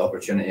when I got the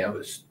opportunity, I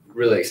was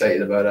really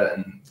excited about it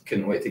and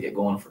couldn't wait to get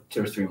going for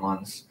 2 or 3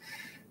 months.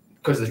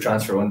 Because the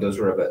transfer windows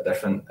were a bit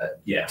different,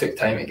 it took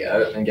time to get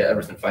out and get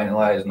everything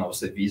finalised, and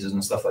obviously visas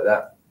and stuff like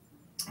that.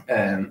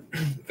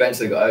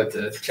 Eventually got out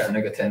to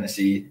Chattanooga,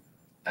 Tennessee,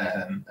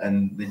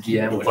 and the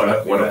GM was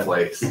what a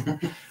place.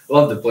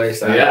 Loved the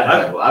place.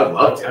 I would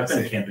love to. I've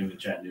been camping in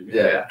Chattanooga.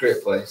 Yeah,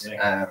 great place.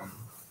 Yeah.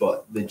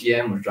 But the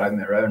GM was driving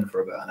me around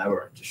for about an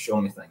hour, just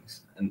showing me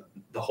things. And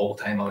the whole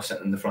time I was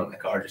sitting in the front of the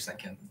car just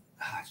thinking,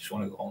 I just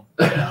want to go home.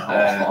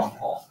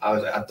 I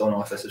was like, I don't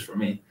know if this is for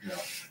me. No.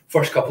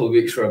 First couple of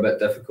weeks were a bit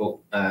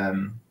difficult.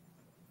 And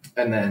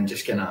then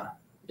just kind of,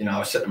 I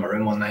was sitting in my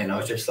room one night and I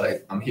was just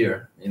like, I'm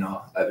here. It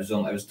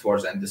was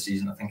towards the end of the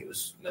season. I think it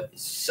was maybe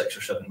 6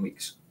 or 7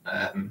 weeks.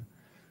 And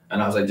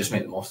I was like, just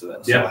make the most of it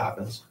and see what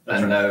happens.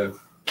 That's and now,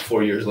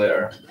 4 years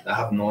later, I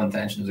have no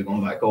intentions of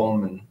going back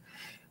home. And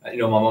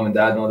my mum and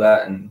dad know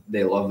that, and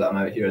they love that I'm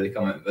out here. They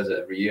come out and visit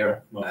every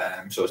year.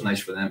 So it's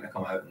nice for them to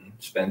come out and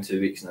spend 2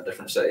 weeks in a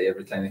different city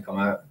every time they come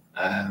out.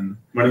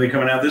 When are they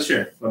coming out this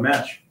year? What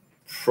match?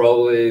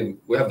 Probably,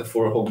 we have the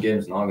 4 home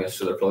games in August,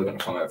 so they're probably going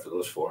to come out for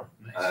those 4.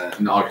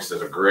 And August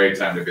is a great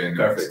time to be in.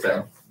 Perfect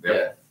time. Yep.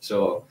 Yeah.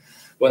 So,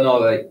 but no,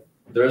 like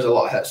there is a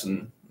lot of hits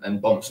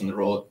and bumps in the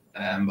road,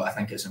 but I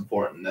think it's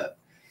important that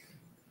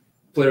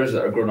players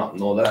that are growing up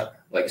know that.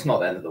 Like, it's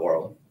not the end of the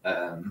world.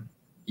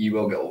 You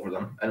will get over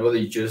them, and whether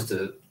you choose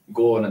to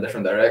go in a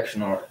different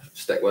direction or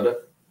stick with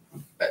it,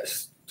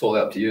 it's totally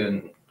up to you.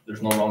 And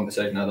there's no wrong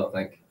decision, I don't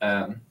think.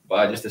 But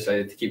I just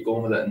decided to keep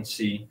going with it and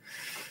see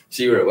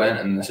where it went.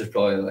 And this is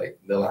probably like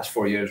the last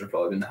 4 years have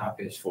probably been the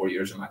happiest 4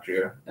 years of my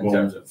career in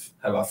terms of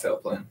how I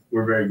felt playing.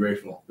 We're very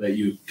grateful that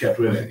you kept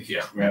with it.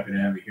 Yeah, we're happy to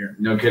have you here.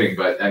 No kidding,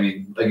 but I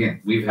mean, again,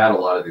 we've had a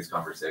lot of these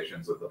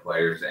conversations with the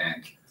players,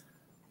 and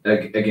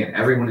again,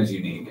 everyone is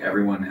unique.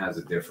 Everyone has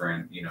a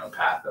different,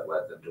 path that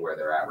led them to where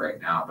they're at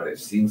right now. But it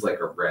seems like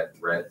a red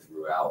thread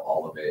throughout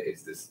all of it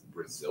is this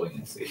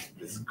resiliency,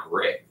 this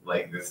grit,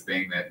 like this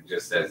thing that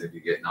just says if you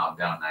get knocked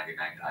down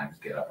 99 times,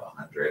 get up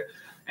 100.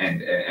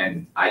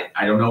 And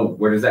I don't know,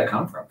 where does that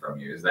come from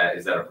you? Is that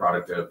a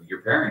product of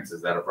your parents?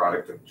 Is that a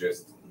product of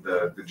just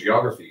the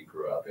geography you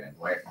grew up in?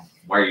 Why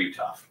are you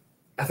tough?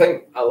 I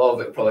think a lot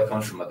of it probably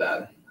comes from my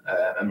dad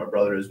and my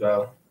brother as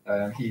well.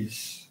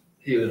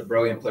 He was a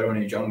brilliant player when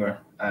he was younger.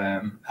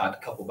 Had a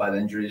couple bad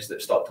injuries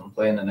that stopped him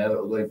playing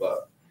inevitably,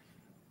 but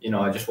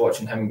I just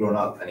watching him growing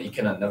up, and he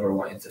kind of never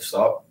wanted to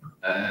stop.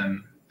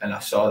 And I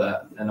saw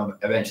that, and I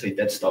eventually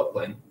did stop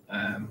playing.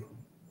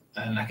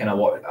 And I kind of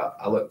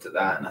I looked at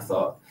that and I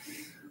thought,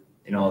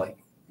 like,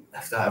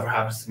 if that ever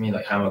happens to me,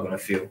 like, how am I going to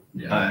feel?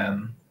 Yeah.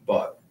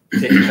 But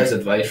taking his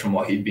advice from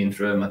what he'd been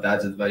through, and my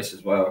dad's advice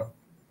as well,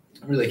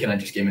 really kind of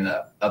just gave me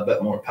that a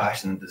bit more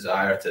passion and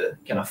desire to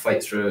kind of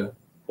fight through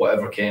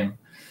whatever came,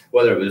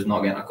 whether it was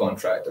not getting a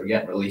contract or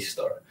getting released,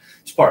 or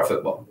it's part of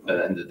football at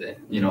the end of the day.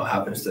 It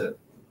happens to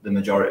the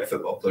majority of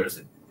football players.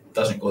 It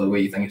doesn't go the way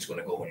you think it's going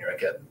to go when you're a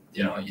kid.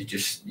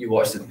 You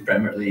watch the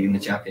Premier League and the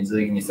Champions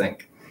League and you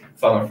think,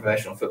 if I'm a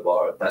professional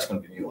footballer, that's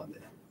going to be me one day.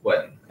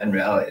 When in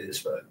reality,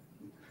 it's about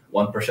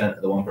 1%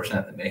 of the 1%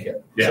 that make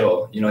it. Yeah.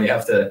 So, you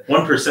have to...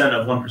 1%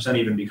 of 1%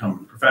 even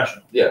become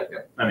professional. Yeah.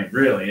 I mean,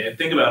 really,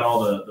 think about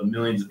all the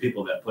millions of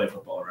people that play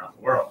football around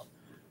the world.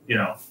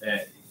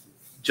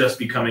 Just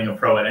becoming a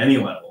pro at any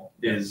level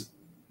is,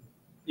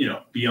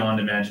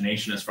 beyond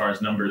imagination as far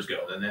as numbers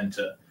go. And then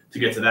to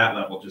get to that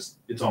level,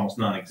 it's almost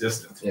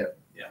non-existent. Yeah.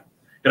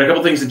 Got a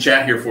couple things in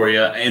chat here for you.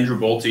 Andrew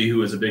Bolte,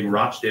 who is a big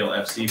Rochdale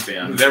FC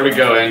fan. There we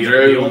go,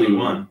 Andrew. The only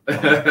one.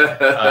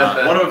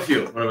 One of a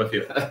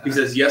few. He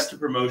says, yes to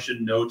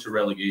promotion, no to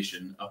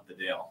relegation, up the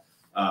Dale.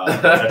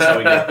 That's how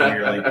we get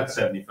Premier League with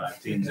 75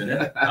 teams in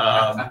it.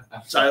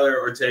 Tyler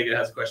Ortega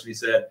has a question. He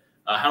said,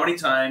 how many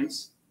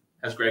times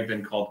has Greg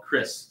been called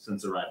Chris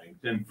since arriving?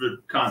 And for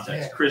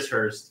context, Chris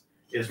Hurst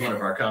is one of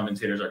our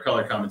commentators, our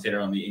color commentator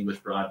on the English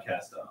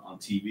broadcast on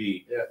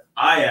TV. Yeah.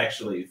 I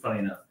actually, funny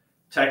enough,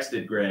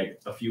 texted Greg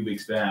a few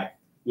weeks back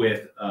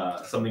with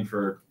something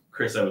for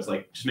Chris. I was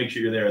like, just make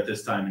sure you're there at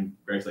this time. And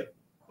Greg's like,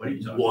 what are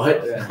you talking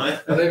about? Yeah.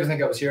 I don't even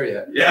think I was here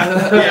yet. Yeah. I don't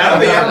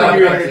think I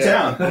you were in your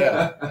town.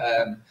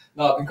 Yeah.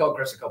 No, I've been called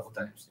Chris a couple of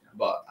times,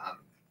 but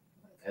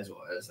as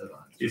well as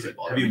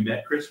have you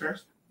met Chris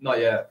Hurst? Not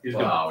yet. He's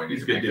good.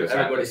 He's a good dude.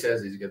 Everybody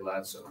says he's a good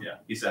lad. So yeah,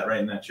 he sat right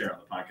in that chair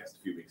on the podcast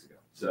a few weeks ago.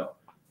 So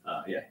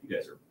you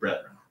guys are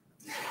brethren.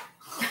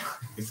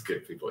 It's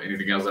good, people.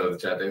 Anything else out of the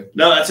chat, Dave?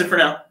 No, that's it for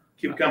now.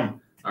 Keep it coming.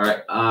 All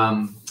right.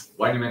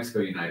 Why New Mexico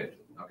United?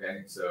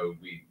 Okay, so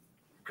we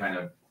kind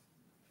of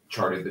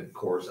charted the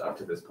course up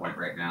to this point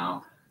right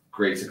now.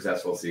 great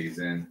successful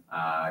season,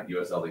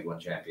 USL League One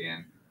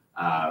champion,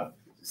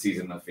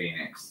 season with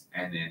Phoenix,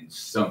 and then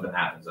something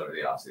happens over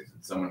the offseason.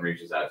 Someone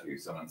reaches out to you,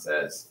 someone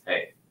says,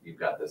 hey, you've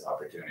got this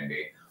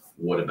opportunity.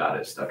 What about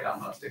it stuck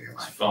out most in your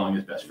mind? Following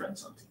his best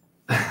friend's son.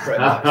 Pretty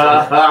much.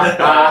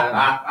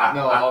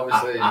 No,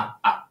 obviously,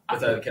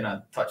 without kind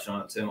of touching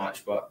on it too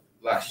much, but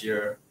last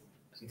year,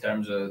 in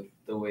terms of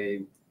the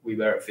way we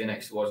were at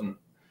Phoenix, it wasn't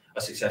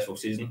a successful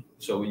season,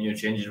 so we knew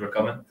changes were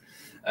coming,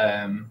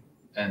 and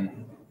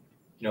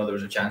you know there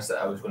was a chance that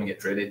I was going to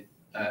get traded,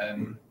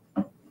 and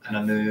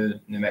I knew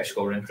New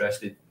Mexico were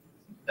interested,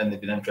 and they'd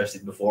been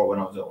interested before when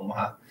I was at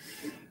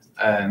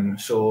Omaha,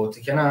 so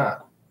to kind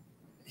of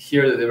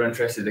hear that they were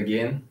interested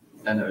again,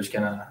 and it was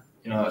kind of,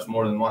 you know, it was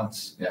more than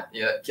once. Yeah.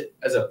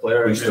 As a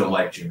player, we still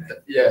liked you, man.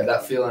 Yeah,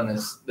 that feeling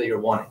is that you're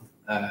wanting.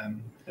 I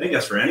think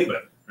that's for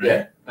anybody. Right?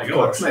 Yeah, like,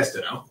 oh, it's nice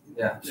to know.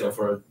 Yeah. So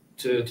for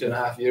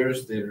 2.5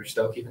 years, they were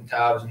still keeping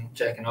tabs and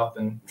checking up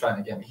and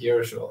trying to get me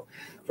here. So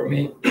for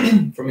me,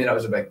 that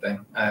was a big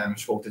thing.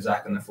 Spoke to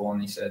Zach on the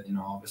phone. He said, you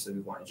know, obviously we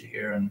wanted you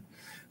here, and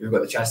we've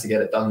got the chance to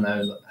get it done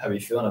now. How are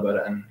you feeling about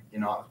it? And you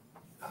know,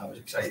 I was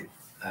excited.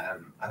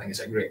 I think it's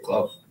a great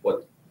club.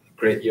 What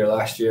great year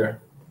last year.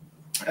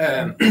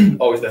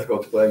 Always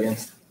difficult to play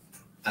against.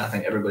 I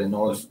think everybody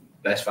knows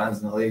best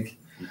fans in the league.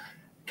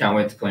 Can't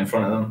wait to play in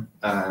front of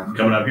them.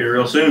 Coming up here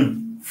real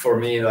soon. For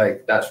me,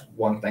 like that's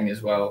one thing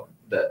as well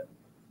that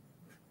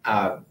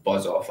I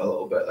buzz off a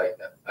little bit. Like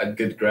a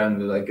good ground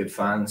with like good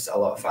fans, a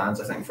lot of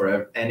fans. I think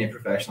for any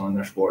professional in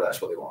their sport,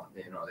 that's what they want.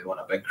 You know, they want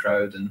a big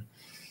crowd and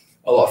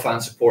a lot of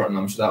fans supporting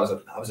them. So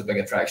that was a big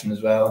attraction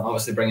as well. And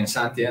obviously bringing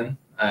Santi in,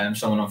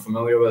 someone I'm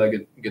familiar with,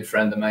 a good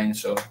friend of mine.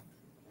 So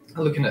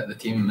looking at the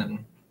team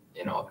and,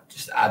 you know,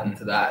 just adding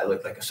to that, it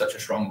looked like such a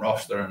strong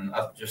roster, and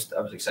I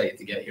was excited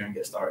to get here and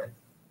get started.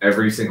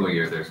 Every single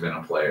year there's been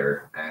a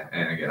player,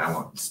 and again, I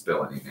won't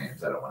spill any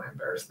names. I don't want to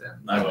embarrass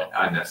them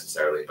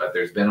unnecessarily, but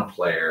there's been a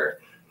player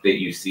that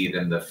you see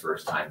them the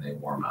first time they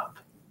warm up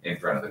in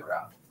front of the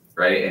crowd,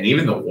 right? And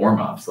even the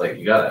warm-ups, like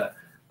you gotta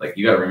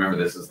remember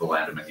this is the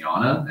land of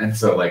manana, and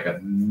so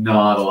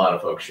not a lot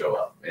of folks show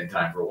up in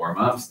time for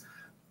warm-ups,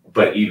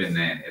 but even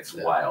then it's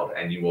wild,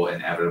 and you will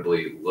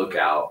inevitably look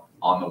out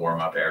on the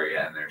warm-up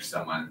area, and there's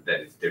someone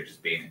that they're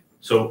just being.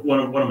 So one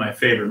of my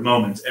favorite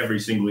moments every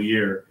single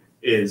year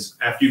is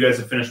after you guys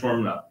have finished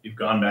warming up, you've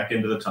gone back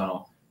into the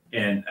tunnel,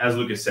 and as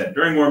Lukas said,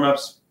 during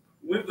warm-ups,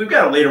 we've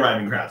got a late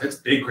arriving crowd. It's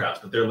big crowds,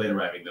 but they're late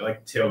arriving. They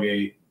like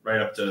tailgate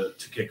right up to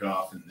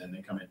kickoff, and then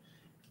they come in.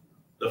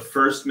 The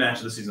first match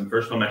of the season,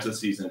 first home match of the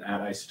season at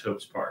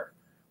Isotopes Park,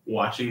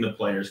 watching the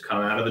players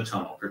come out of the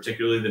tunnel,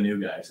 particularly the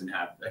new guys, and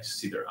I just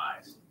see their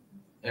eyes.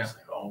 Yeah. It's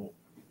like, oh,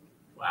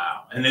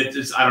 wow. And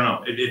it's I don't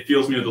know. It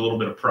fills me with a little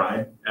bit of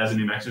pride as a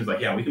New Mexican. It's like,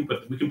 yeah, we can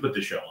put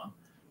this show on.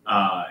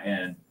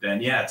 And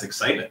then it's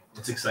excitement.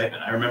 It's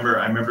excitement. I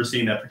remember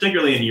seeing that,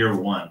 particularly in year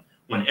one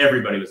when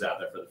everybody was out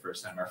there for the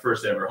first time, our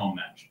first ever home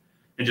match,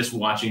 and just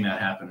watching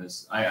that happen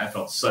I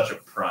felt such a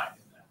pride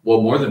in that.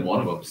 Well, more than one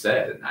of them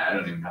said, and I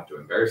don't even have to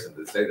embarrass them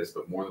to say this,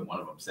 but more than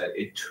one of them said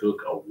it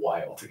took a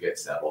while to get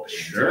settled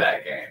into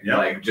that game,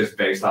 like just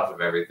based off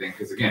of everything.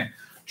 Because again,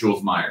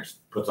 Jules Myers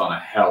puts on a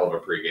hell of a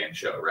pregame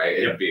show, right?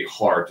 It'd be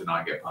hard to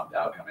not get pumped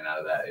out coming out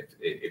of that.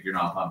 If you're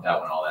not pumped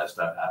out when all that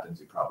stuff happens,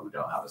 you probably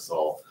don't have a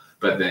soul.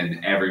 But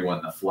then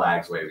everyone, the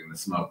flags waving, the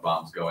smoke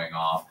bombs going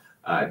off,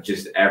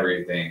 just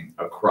everything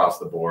across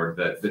the board.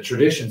 The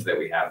traditions that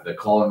we have, the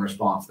call and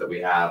response that we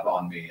have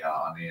on the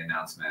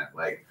announcement,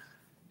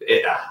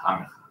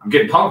 I'm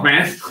getting pumped,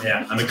 man.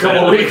 Yeah, I'm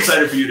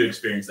excited for you to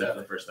experience that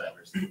for the first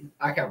time.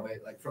 I can't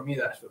wait. Like for me,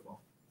 that's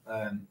football,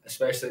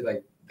 especially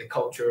like the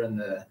culture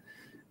in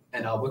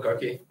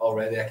Albuquerque.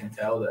 Already, I can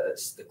tell that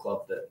it's the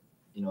club that,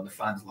 you know, the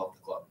fans love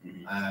the club.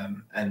 Mm-hmm.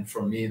 And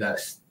for me,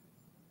 that's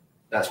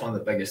one of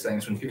the biggest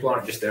things. When people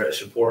aren't just there to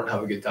support and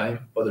have a good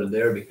time, but they're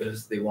there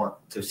because they want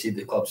to see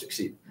the club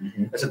succeed.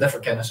 Mm-hmm. It's a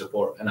different kind of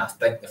support, and I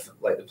think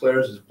the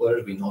players,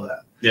 we know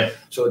that. Yeah.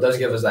 So it does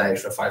give us that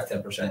extra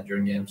 5-10%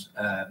 during games,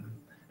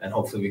 and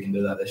hopefully we can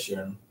do that this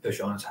year and push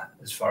on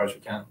as far as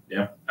we can.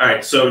 Yeah. All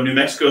right. So New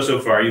Mexico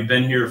so far, you've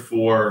been here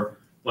for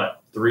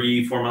what,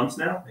 3-4 months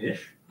now,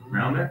 ish,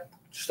 around there.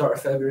 Start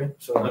of February.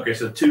 So okay,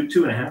 so two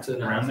and a half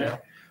around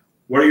there.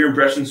 What are your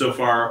impressions so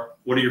far?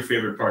 What are your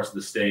favorite parts of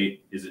the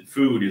state? Is it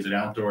food? Is it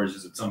outdoors?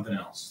 Is it something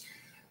else?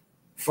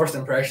 First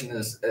impression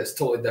is it's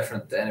totally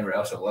different to anywhere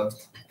else I've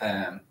lived.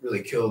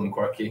 Really cool and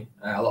quirky.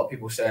 A lot of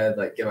people said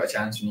give it a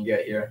chance when you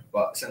get here,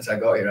 but since I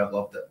got here, I've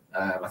loved it.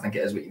 I think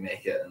it is what you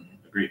make it, and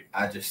agreed.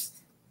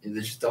 There's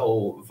just the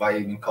whole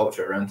vibe and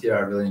culture around here.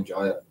 I really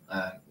enjoy it.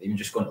 Even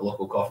just going to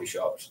local coffee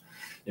shops.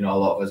 You know, a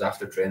lot of us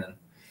after training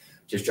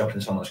just jump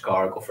in someone's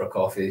car, go for a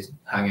coffee,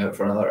 hang out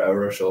for another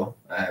hour or so.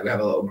 We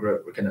have a little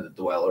group. We're kind of the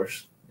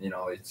dwellers. You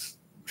know, it's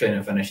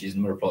training finishes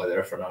and we're probably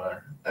there for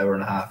another hour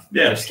and a half.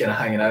 Yeah. Just kind of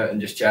hanging out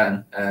and just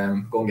chatting.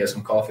 Go and get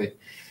some coffee.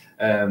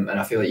 And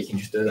I feel like you can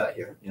just do that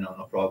here. You know,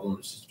 no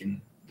problems.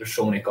 There's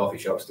so many coffee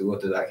shops to go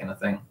to, that kind of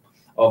thing.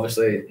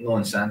 Obviously,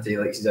 knowing Santi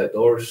likes his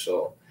outdoors,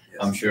 so yes.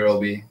 I'm sure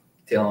I'll be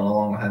tailing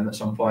along with him at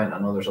some point. I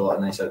know there's a lot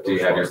of nice outdoor. Do you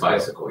have your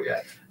spots bicycle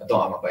yet? I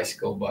don't have my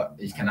bicycle, but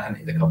he's kind of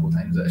hinted a couple of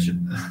times that I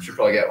should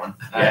probably get one.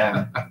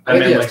 Yeah. I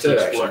think he likes has to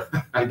too, explore.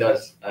 actually. He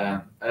does,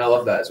 and I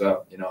love that as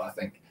well. You know, I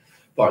think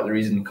part of the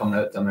reason coming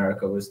out to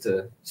America was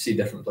to see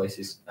different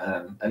places,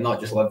 and not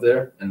just live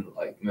there and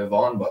like move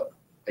on, but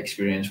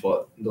experience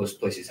what those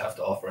places have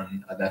to offer.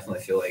 And I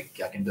definitely feel like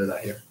I can do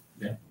that here.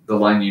 Yeah. The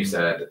line you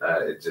said,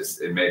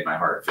 it made my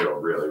heart feel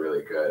really,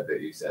 really good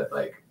that you said,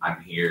 like, I'm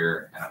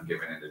here and I'm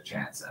giving it a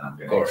chance and I'm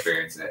going to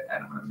experience it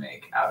and I'm going to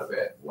make out of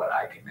it what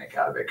I can make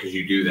out of it. Because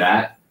you do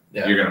that,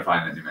 you're going to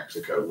find that New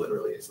Mexico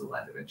literally is the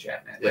land of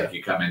enchantment. Yeah. Like,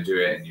 you come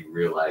into it and you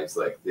realize,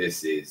 like,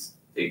 this is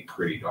a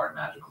pretty darn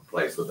magical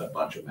place with a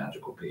bunch of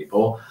magical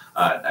people.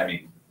 I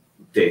mean,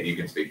 Dave, you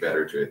can speak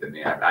better to it than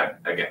me.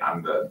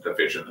 I'm the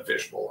fish in the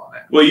fishbowl on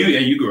it. Well,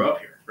 you grew up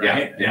here,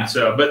 right? Yeah. And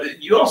so,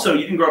 but you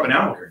didn't grow up in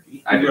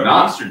Albuquerque. I You did grew not.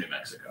 up in eastern New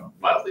Mexico,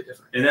 Wildly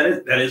different. and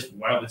that is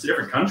wild. It's a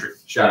different country.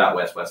 Shout out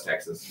West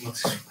Texas.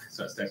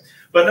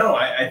 But no,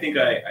 I think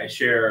I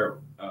share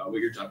what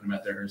you're talking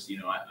about there, Hurst. You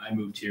know, I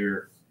moved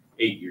here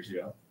 8 years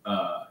ago,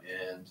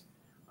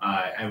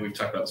 and we've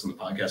talked about this on the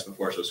podcast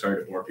before, so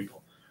sorry to bore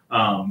people.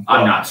 I'm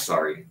not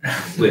sorry.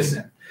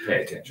 Listen,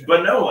 pay attention.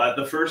 But no,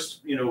 the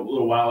first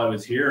little while I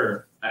was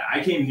here,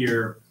 I came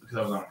here because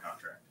I was on a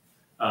contract.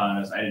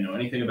 I didn't know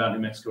anything about New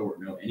Mexico or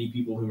know any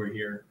people who were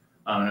here,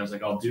 and I was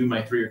like, I'll do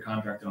my 3-year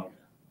contract and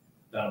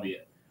that'll be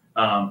it.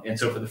 And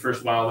so for the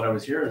first while that I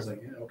was here, I was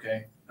like, yeah,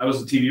 okay. I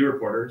was a TV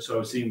reporter, so I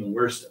was seeing the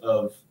worst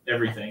of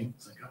everything.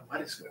 It's like, oh,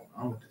 what is going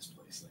on with this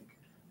place? Like,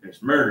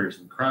 there's murders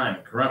and crime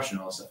and corruption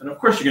and all this stuff. And of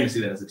course, you're going to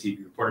see that as a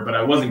TV reporter, but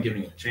I wasn't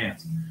giving it a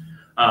chance.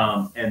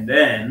 And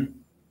then,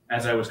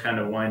 as I was kind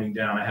of winding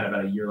down, I had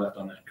about a year left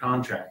on that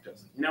contract. I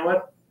was like, you know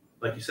what?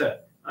 Like you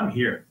said, I'm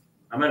here.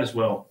 I might as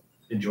well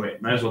enjoy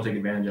it. Might as well take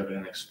advantage of it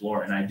and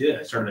explore. And I did.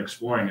 I started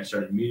exploring. I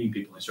started meeting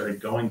people. I started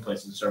going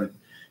places. I started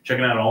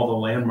checking out all the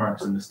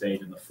landmarks in the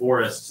state and the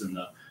forests and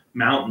the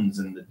mountains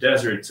and the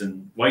deserts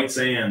and white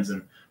sands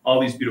and all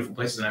these beautiful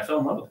places. And I fell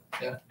in love with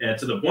it. Yeah. And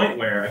to the point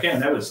where, again,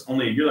 that was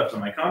only a year left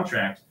on my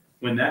contract.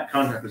 When that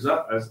contract was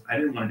up, I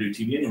didn't want to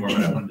do TV anymore,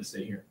 but I wanted to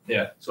stay here.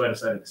 Yeah. So I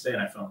decided to stay,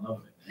 and I fell in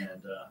love with it.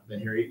 And been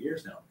here 8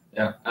 years now.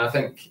 Yeah, and I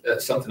think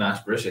it's something I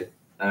asked Brucey,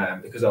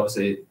 because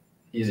obviously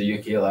he's a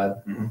UK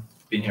lad,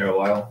 been here a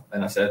while,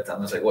 and I said to him,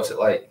 I was like, what's it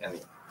like? And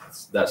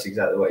that's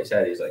exactly what he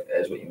said. He's like, it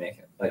is what you make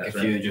it. Like, That's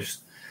if right. you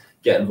just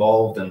get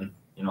involved and,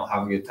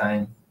 have a good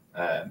time,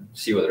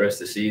 see what there is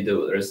to see, do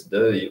what there is to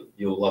do,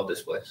 you'll love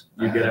this place.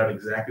 You get out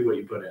exactly what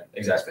you put in.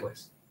 Exactly. This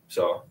place.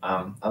 So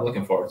I'm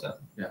looking forward to it.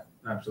 Yeah,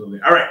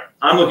 absolutely. All right.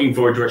 I'm looking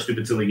forward to our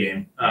Stupid Silly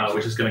game,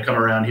 which is going to come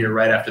around here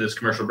right after this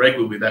commercial break.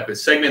 We'll be back with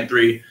segment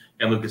 3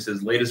 and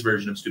Lucas's latest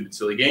version of Stupid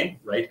Silly game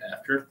right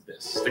after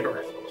this. Stick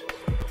around.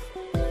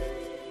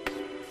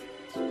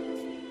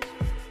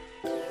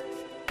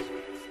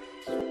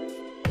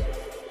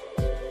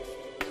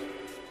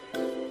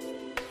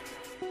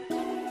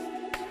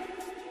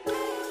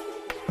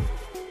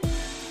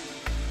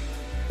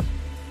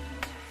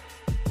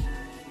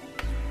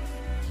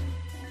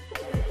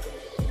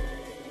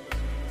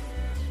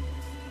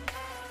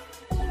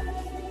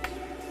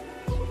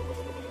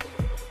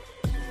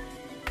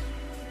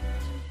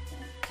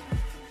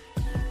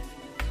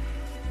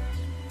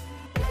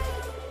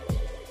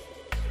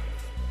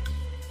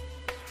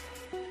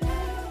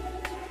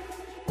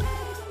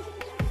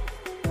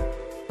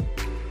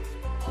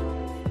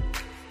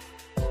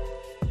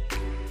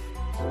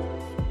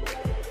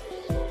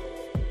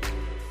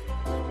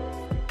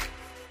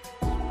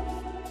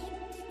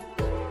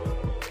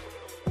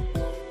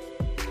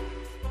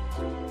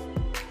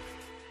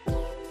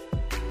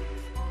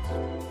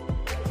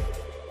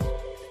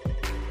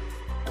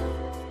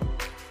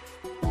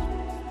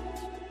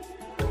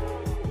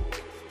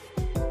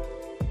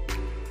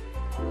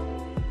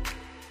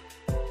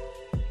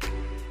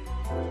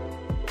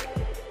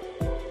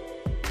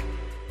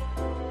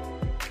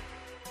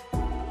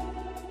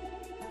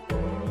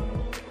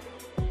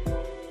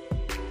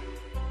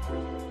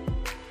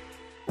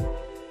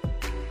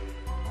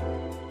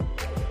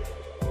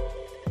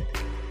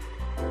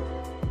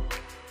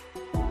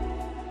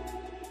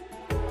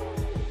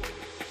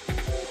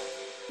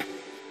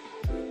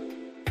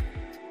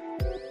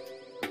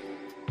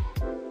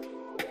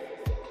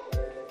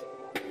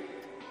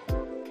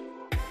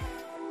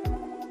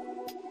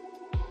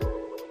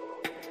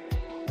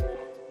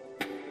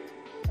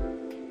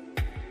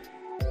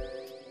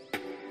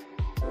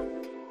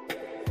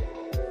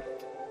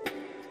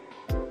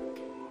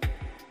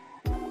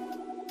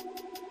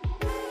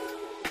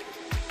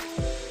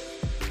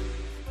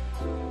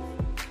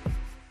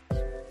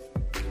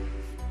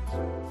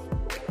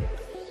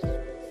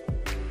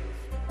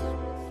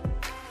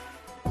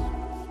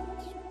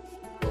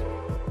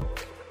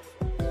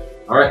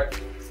 All right,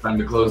 it's time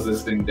to close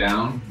this thing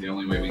down. The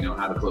only way we know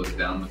how to close it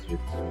down is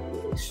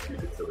with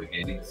Stupid Silly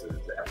Gaming. So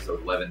it's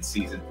episode 11,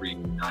 season 3,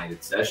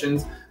 United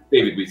Sessions.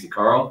 David Weesey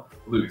Carl,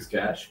 Lukas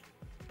Cash,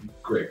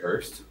 Greg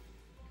Hurst.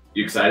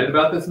 You excited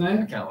about this, I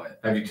man? can't wait.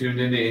 Have you tuned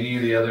into any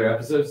of the other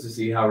episodes to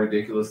see how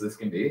ridiculous this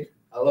can be?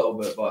 A little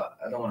bit, but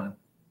I don't want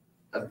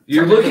to.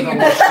 You're looking at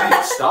the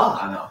street.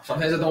 Stop. I know.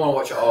 Sometimes I don't want to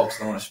watch it all because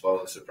I don't want to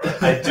spoil the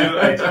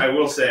surprise. I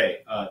will say,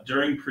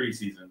 during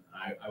preseason,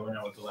 I went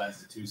out with the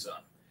lads to Tucson,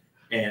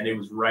 and it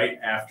was right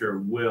after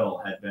Will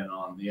had been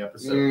on the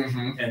episode,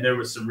 and there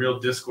was some real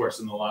discourse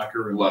in the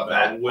locker room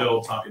about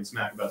Will talking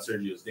smack about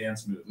Sergio's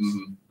dance moves.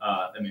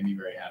 That made me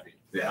very happy.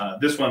 Yeah.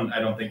 This one, I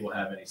don't think we'll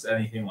have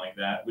anything like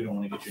that. We don't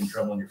want to get you in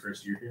trouble in your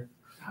first year here.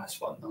 That's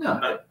fun.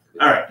 No.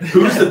 All right.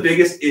 Who's the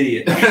biggest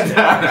idiot?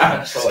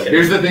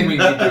 Here's the thing we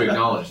need to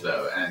acknowledge,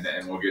 though,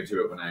 and we'll get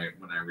to it when I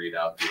read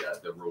out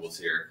the rules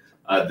here.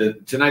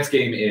 Tonight's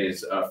game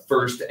is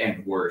first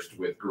and worst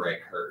with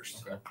Greg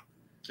Hurst. Okay.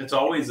 It's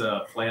always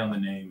a play on the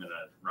name and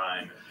a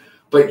rhyme.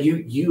 But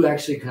you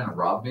actually kind of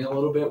robbed me a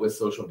little bit with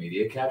social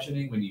media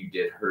captioning when you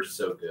did Hurst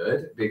so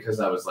good,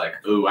 because I was like,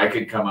 ooh, I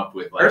could come up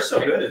with like Hurst so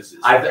good is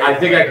I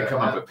think I could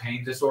come up with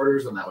pain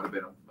disorders, and that would have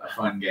been a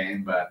fun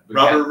game. But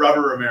Robert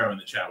Romero in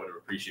the chat would have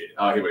appreciated it.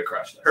 Oh, he would have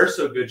crushed us. Hurst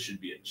so good should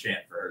be a chant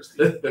for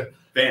Hurst.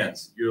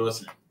 Fans, you're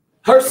listening.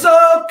 Hurst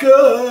so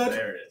good.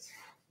 There it is.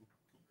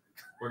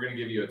 We're gonna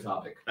give you a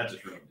topic. That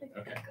just ruined it.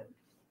 Okay.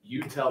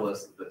 You tell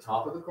us the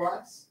top of the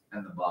class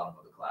and the bottom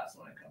of the class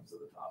when it comes to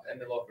the top. In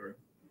the locker room.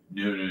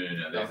 No.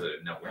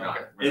 No, we're not.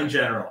 In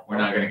general, We're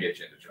not going to get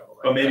you into trouble.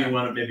 But maybe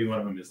one of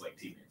them is like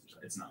teammates.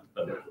 It's not.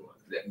 But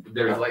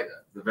there's like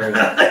that. The very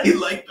you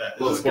like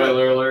that. Little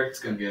spoiler alert. It's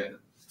gonna get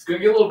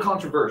a little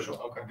controversial.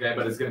 Okay,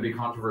 but it's gonna be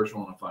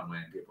controversial in a fun way,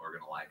 and people are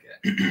gonna like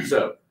it.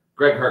 So,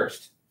 Greg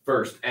Hurst,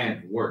 first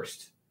and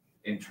worst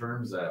in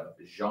terms of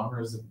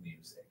genres of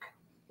music.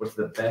 What's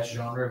the best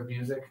genre of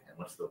music, and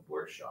what's the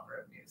worst genre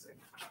of music?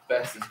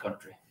 Best is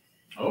country.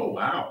 Oh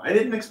wow! I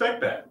didn't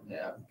expect that.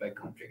 Yeah, I'm a big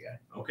country guy.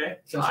 Okay.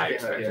 Since I I came out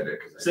expected here, it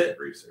because I did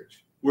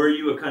research. Were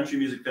you a country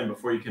music fan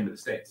before you came to the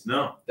States?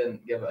 No.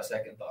 didn't give it a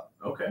second thought.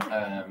 Okay.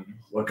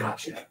 What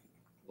got you?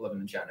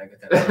 Living in Chattanooga,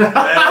 There it is.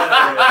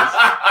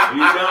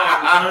 You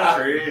got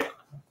country.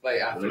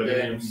 like after Living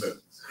in games,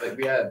 boots. like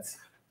we had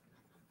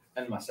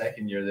in my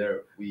second year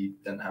there, we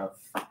didn't have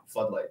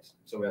floodlights,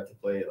 so we had to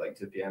play at like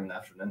 2 p.m. in the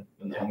afternoon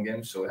in the home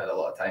games. So we had a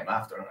lot of time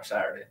after on a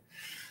Saturday.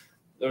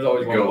 There was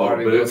always one bar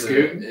we go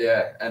to,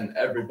 yeah, and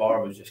every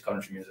bar was just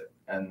country music,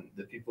 and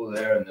the people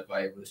there and the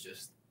vibe was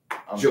just.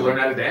 Did you learn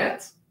how to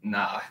dance?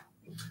 Nah.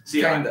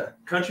 See, Kinda.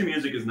 Country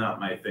music is not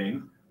my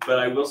thing, but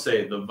I will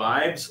say the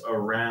vibes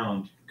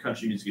around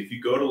country music. If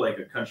you go to like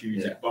a country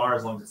music bar,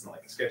 as long as it's not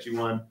like a sketchy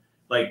one,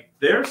 like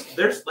there's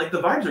like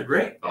the vibes are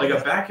great, like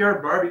a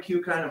backyard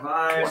barbecue kind of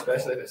vibe.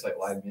 Especially if it's like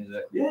live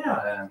music.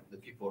 Yeah, the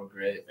people are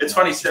great. it's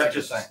funny. Steph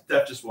just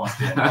walked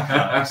in.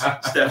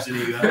 Steph's a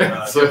good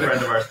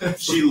friend of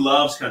ours. She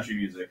loves country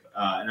music,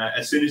 and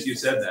as soon as you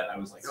said that, I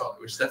was like, oh,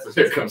 I wish Steph was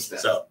here. Comes Steph.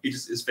 So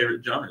his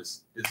favorite genre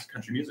is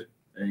country music.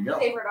 There you go.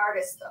 Favorite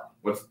artist though.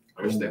 What's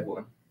Chris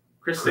Stapleton?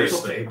 Chris Chris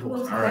Stapleton.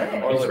 Stapleton. All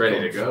right, Or he's ready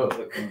to go.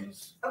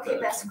 Okay,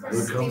 that's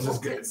Chris Lukas is Stapleton's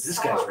good. This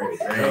song. guy's ready.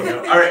 There you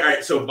go. All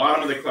right. So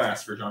bottom of the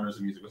class for genres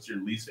of music. What's your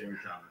least favorite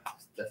genre?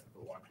 It's a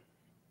difficult one.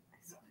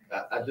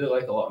 I do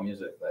like a lot of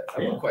music. Like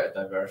I've got quite a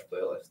diverse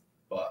playlist,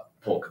 but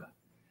Polka.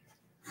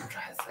 I'm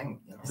trying to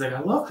think. You know, He's like,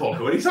 I love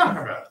polka. What are you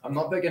talking about? I'm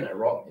not big into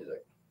rock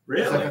music.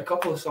 Really? There's like a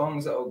couple of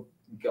songs that I'll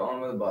get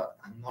on with, but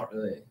I'm not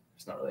really.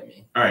 It's not really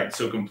me. All right.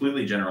 So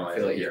completely I generalized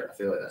feel like here. I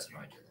feel like that's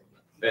my journey.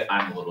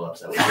 I'm a little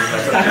upset with you.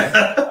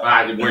 That's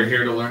okay. We're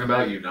here to learn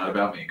about you, not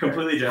about me.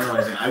 Completely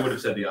generalizing, I would have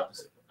said the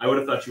opposite. I would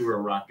have thought you were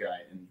a rock guy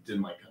and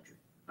didn't like country.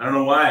 I don't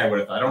know why I would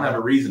have thought. I don't have a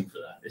reason for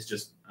that. It's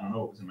just, I don't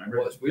know what was in my brain.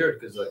 Well, it's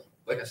weird because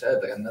like I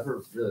said, like I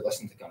never really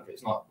listened to country.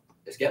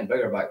 It's getting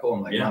bigger back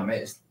home. Like my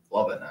mates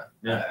love it now.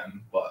 Yeah.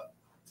 But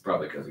It's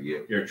probably because of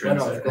you. You're a when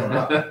I was trendsetter.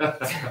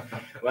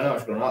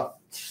 growing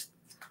up,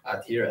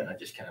 I'd hear it and I'd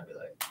just kind of be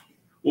like.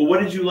 Well,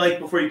 what did you like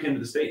before you came to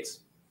the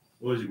States?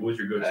 What was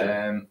your go-to?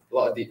 A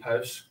lot of deep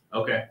house.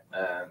 Okay.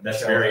 That's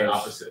chill very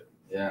house. opposite.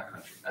 Yeah.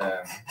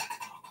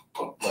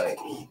 Like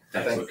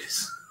I think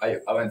Lucas. I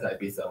went to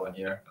Ibiza 1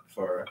 year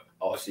for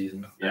all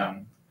season. Yeah.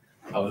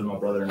 I was with my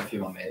brother and a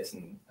few of my mates,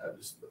 and it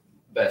was the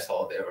best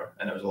holiday ever.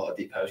 And it was a lot of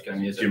deep house kind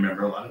of music. Do you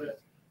remember a lot of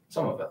it?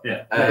 Some of it.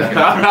 Yeah.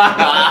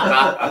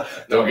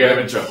 Don't get him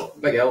in trouble.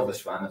 Big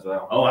Elvis fan as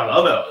well. Oh, I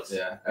love Elvis.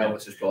 Yeah,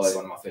 Elvis is probably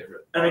one of my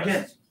favorite. And again,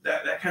 artists.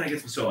 that kind of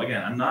gets me. So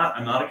again, I'm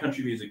not a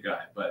country music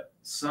guy, but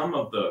some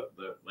of the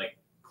like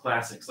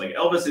classics, like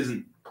Elvis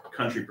isn't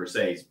country per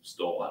se. He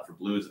stole a lot for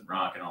blues and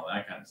rock and all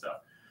that kind of stuff.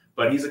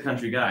 But he's a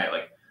country guy.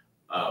 Like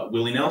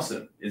Willie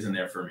Nelson is in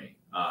there for me.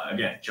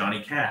 Again,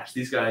 Johnny Cash.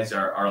 These guys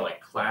are like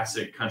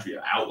classic country,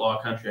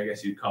 outlaw country, I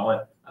guess you'd call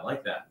it. I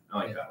like that. I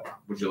like that a lot.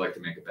 Would you like to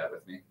make a bet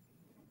with me?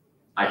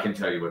 I can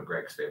tell you what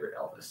Greg's favorite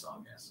Elvis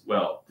song is.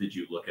 Well, did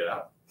you look it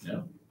up?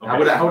 No.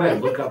 Okay. How would I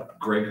look up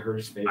Greg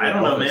Hurst's favorite I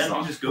don't know, Elvis man.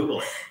 song? You just Google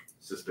it.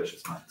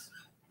 Suspicious Minds.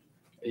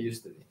 It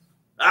used to be.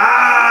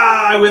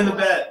 Ah, I win the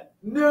bet.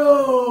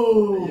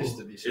 No. It used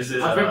to be. Is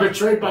it? I've been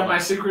betrayed by my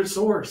secret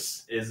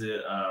source. Is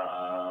it?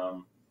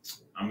 I'm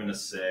gonna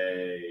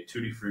say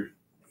Tutti Frutti.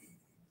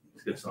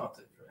 It's a good song.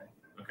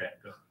 Okay.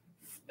 Go.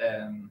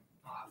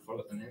 I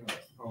forgot the name of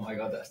it. Oh my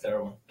god, that's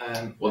terrible.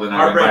 Well, then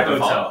Heartbreak I by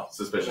default, Hotel.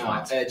 Suspicious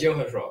Minds.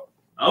 Jailhouse Rock.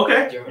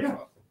 Okay. Do you remember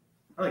that?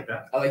 I like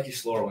that. I like you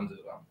slower ones as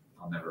well.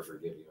 I'll never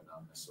forgive you,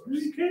 anonymous source.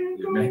 We can't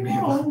You go made me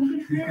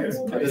on.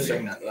 I just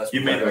sing that. That's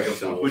You made what it I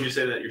yourself. do. Would you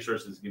say that your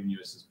source is giving you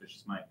a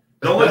suspicious mind?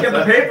 Don't look at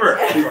the paper.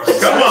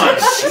 Come on.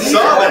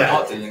 Saw that.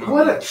 Not to, you know?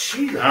 What a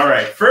cheater. All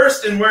right.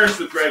 First and worst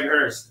with Greg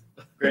Hurst.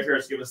 Greg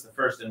Hurst, give us the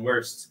first and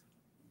worst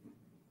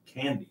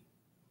candy.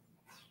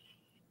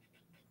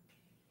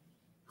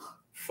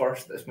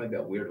 First, this might be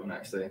a weird one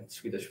actually.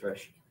 Swedish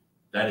fish.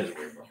 That is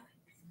weird, bro.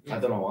 I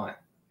don't know why.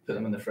 Put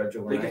them in the fridge They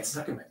overnight. get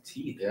stuck in my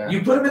teeth. Yeah.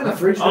 You put them in the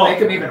fridge to Oh, make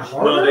them even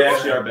harder? No, they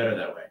actually are better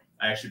that way.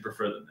 I actually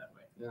prefer them that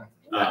way.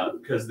 Yeah.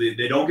 Because they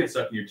don't get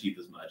stuck in your teeth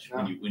as much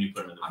when No. you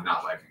put them in the I'm fridge.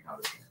 not liking how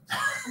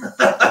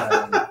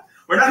this ends.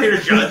 We're not here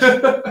to judge.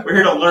 We're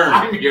here to learn.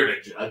 I'm here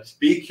to judge.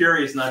 Be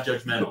curious, not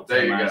judgmental.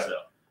 There you Tell go.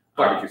 myself.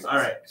 Barbecue sauce. All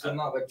right. So I'm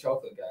not a big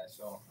chocolate guy,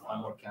 so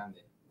I'm more candy.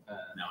 No,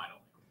 I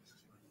don't.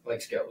 I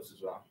like Skittles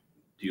as well.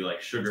 Do you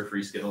like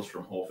sugar-free Skittles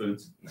from Whole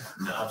Foods?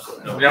 No,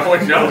 Absolutely no.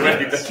 not.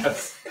 Nobody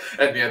does.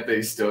 And yet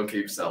they still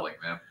keep selling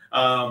them.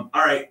 All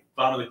right,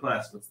 bottom of the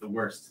class. What's the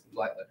worst?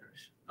 Black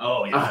licorice.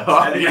 Oh yeah, Oh,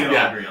 I think we can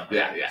yeah, all agree on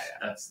that. yeah.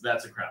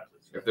 That's a crowd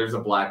pleaser. If there's a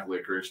black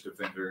licorice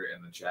defender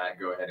in the chat,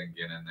 go ahead and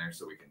get in there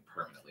so we can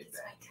permanently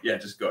ban. Yeah,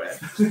 just go ahead.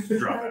 Just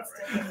drop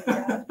it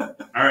out right.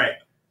 All right,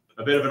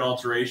 a bit of an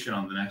alteration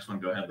on the next one.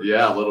 Go ahead. Lucas.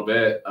 Yeah, a little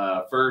bit.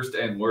 First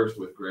and worst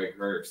with Greg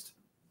Hurst.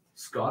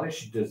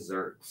 Scottish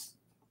desserts.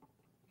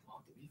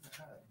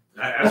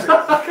 All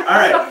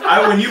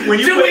right. When you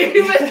Do put, we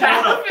even hold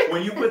have on. it?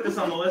 When you put this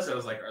on the list, I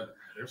was like, are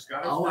there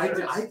Scottish? Oh, I did.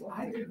 desserts?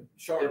 I did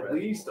Shortbread. at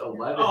least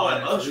 11. Oh,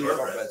 I love names.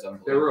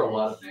 shortbread. There were a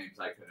lot of names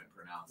I couldn't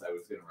pronounce. I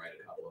was going to write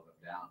a couple of them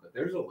down, but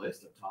there's a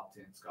list of top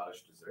 10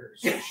 Scottish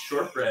desserts.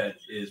 Shortbread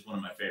is one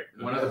of my favorites.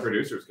 One of the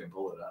producers can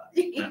pull it up.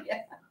 Yeah.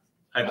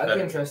 I'd be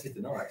Hypothetical. interested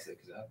to know actually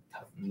because I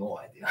have no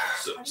idea.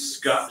 So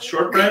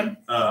shortbread,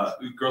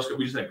 Girl Scout.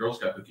 We just had Girl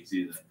Scout cookie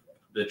season.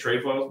 The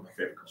trefoil, my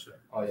favorite Girl Scout.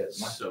 Oh yeah,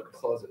 my So good.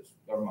 closet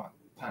or my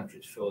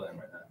pantry's full in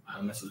right now.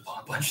 I miss a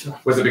bunch of them.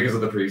 Was it because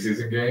of the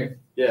preseason game?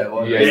 Yeah,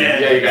 well, Yeah,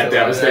 yeah, you got so,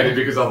 devastated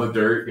because all the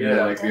dirt. Yeah,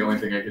 Yeah. like the only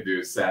thing I could do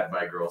is sad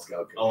by Girl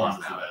Scout cookies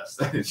Alana's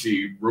the now.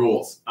 She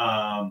rules.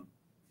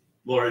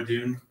 Laura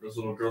Dune, those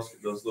little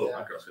Yeah.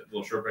 not Girl Scout,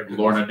 little shortbread. cookies.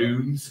 Lorna Is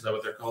Dunes. that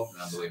what they're called?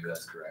 I believe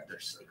that's correct. They're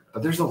so good.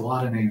 But there's a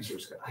lot of names for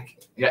Scott.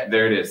 Yeah,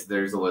 there it is.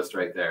 There's a list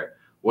right there.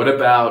 What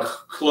about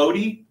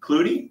Clooty?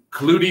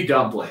 Clutie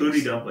dumplings? Clooty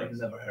I've dumplings.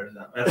 never heard of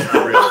that. That's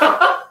not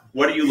real.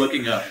 What are you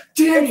looking up?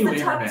 Damn It's you, the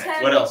top internet.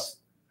 10. What else?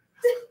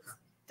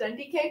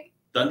 Dundee cake?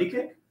 Dundee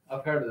cake?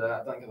 I've heard of that.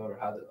 I don't think I've ever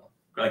had it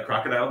though. Like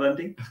crocodile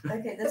Dundee?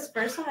 Okay, this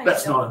first one I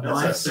That's don't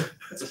not a That's knife.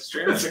 That's a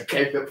strange. That's a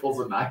cake that pulls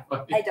a knife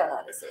on you. I don't know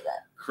how to say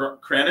that.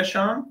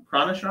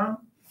 Kranishon?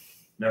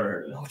 Never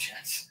heard of it. No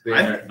chance.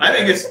 I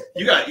think it's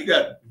you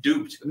got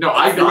duped. No,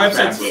 I The got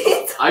website's-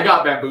 bamboozled. I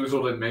got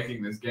bamboozled in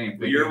making this game.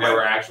 But Thinking they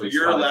were actually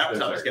your Scottish laptop is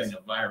desserts. getting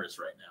a virus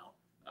right now.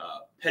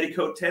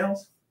 Petticoat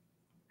tails?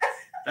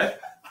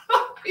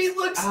 He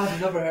looks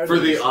I've never heard for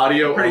of the this.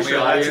 audio Pretty only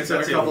sure audience in a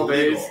that's couple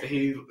illegal.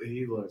 days.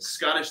 He looks.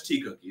 Scottish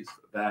tea cookies.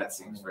 That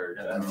seems very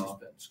Yeah, that's general. just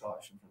been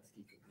Scottish in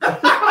front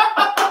of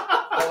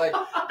But like,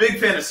 Big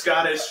fan of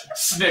Scottish.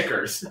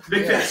 Snickers.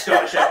 Big fan of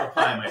Scottish apple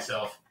pie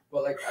myself.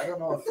 but like, I don't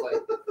know if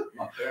like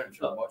my parents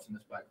are watching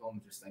this back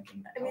home, just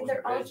thinking. I mean, was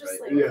they're all raised just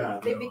right. like, Yeah,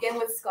 they no. begin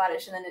with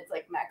Scottish and then it's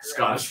like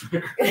macaroni.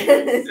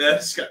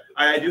 Scottish.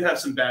 I do have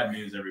some bad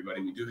news,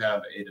 everybody. We do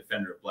have a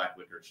defender of black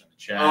licorice in the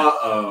chat.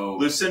 Uh-oh.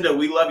 Lucinda,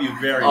 we love you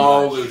very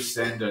Oh, much.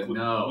 Lucinda,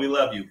 no. We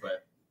love you,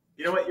 but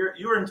you know what?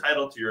 You're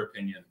entitled to your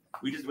opinion.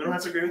 We don't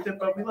have to agree with it,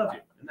 but we love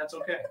you, and that's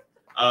okay.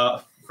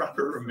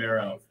 Robert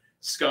Romero,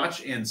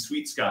 Scotch and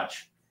sweet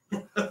Scotch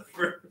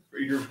for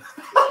your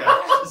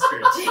Scotch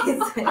desserts.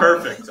 Jesus.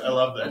 Perfect. I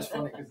love That's that.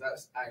 funny because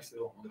that's actually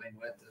what my mind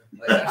went to.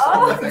 Like, that's the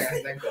only thing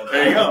I think of.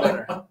 There you go.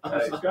 Dinner.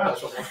 That's Like, Scotch.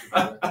 that's what most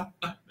people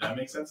do. That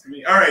makes sense to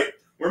me. All right,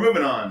 we're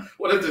moving on.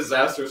 What a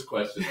disastrous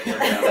question.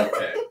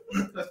 Okay.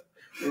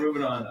 We're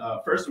moving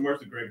on. First and worst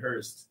with Greg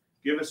Hurst.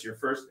 Give us your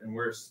first and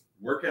worst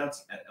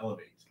workouts at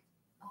Elevate.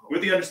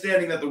 With the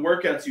understanding that the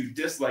workouts you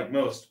dislike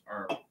most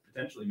are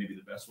potentially maybe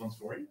the best ones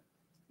for you.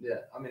 Yeah,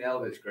 I mean,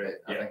 Elevate's great.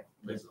 I Yeah, think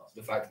it's awesome.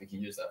 the fact that we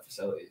can use that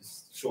facility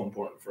is so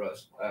important for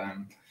us.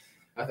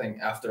 I think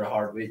after a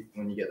hard week,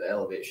 when you get the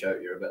Elevate shout,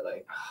 you're a bit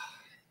like,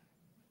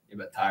 you're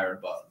a bit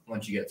tired, but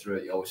once you get through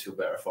it, you always feel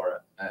better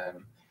for it.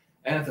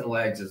 Anything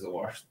legs is the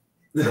worst.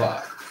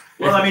 But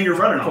Well, I mean, you're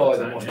running all probably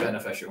the the time. most yeah.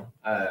 beneficial.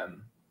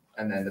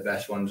 And then the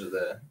best ones are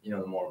the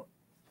more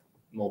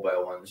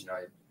mobile ones,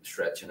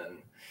 stretching and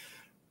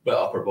bit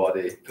upper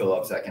body,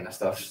 pull-ups, that kind of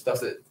stuff.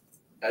 Stuff that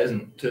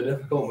isn't too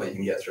difficult, but you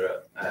can get through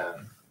it.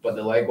 But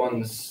the leg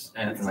ones,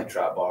 anything like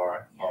trap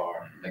bar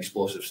or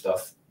explosive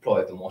stuff,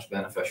 probably the most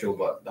beneficial,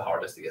 but the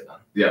hardest to get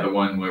done. Yeah, the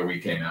one where we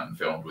came out and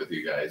filmed with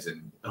you guys,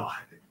 and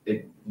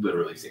it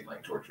literally seemed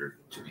like torture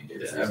to me.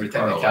 Yeah, every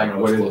time the camera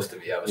was close to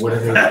me, I was what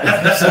like,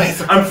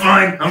 are I'm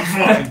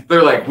fine.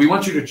 They're like, we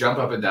want you to jump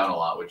up and down a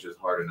lot, which is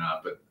hard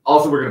enough, but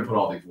also we're going to put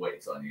all these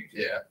weights on you.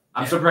 yeah.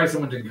 I'm surprised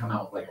someone didn't come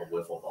out with like a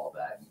wiffle ball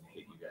bat and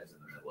hit you guys in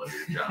the middle of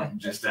your jump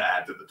just to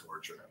add to the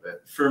torture of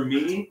it. For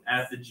me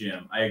at the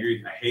gym, I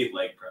agree. I hate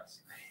leg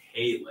press. I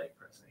hate leg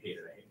press. I hate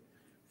it.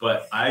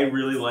 But I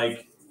really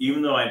like,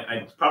 even though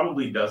I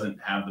probably doesn't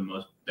have the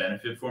most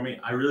benefit for me,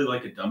 I really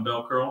like a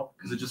dumbbell curl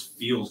because it just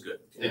feels good.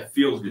 Yeah. It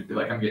feels good.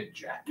 Like I'm getting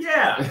jacked.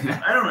 Yeah.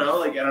 I don't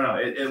know.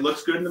 It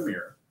looks good in the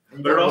mirror.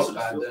 You But it don't also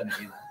look bad feels- doing it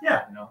either.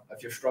 Yeah. You know,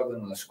 if you're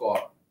struggling with a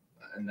squat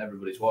and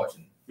everybody's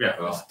watching, Yeah.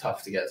 it's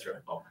tough to get through.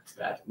 Oh, it's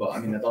bad. But I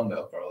mean, the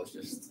dumbbell curl is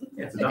just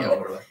Yeah, it's a get dumbbell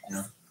over curl. with, you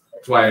know.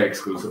 That's why I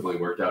exclusively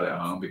worked out at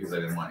home because I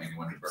didn't want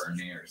anyone to burn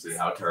me or see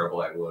how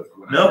terrible I look.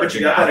 When No, I'm but you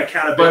working got out. that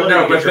accountability. But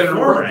no, to but get your then,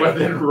 form right. but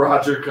then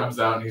Roger comes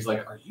out and he's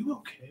like, "Are you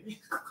okay?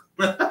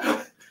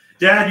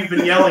 Dad, you've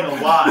been yelling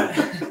a lot.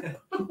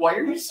 Why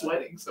are you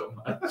sweating so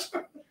much?"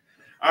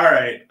 All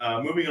right.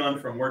 Moving on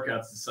from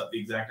workouts to the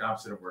exact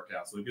opposite of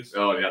workouts, Lucas.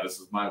 Oh yeah, this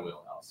is my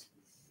wheelhouse.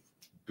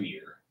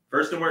 Beer.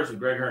 First and worst with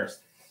Greg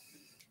Hurst.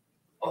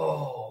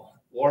 Oh,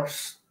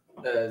 worse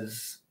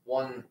is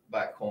one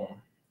back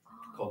home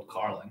called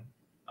carling.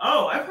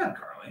 Oh, I've had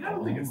carling. I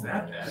don't think it's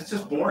that bad. It's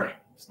just boring.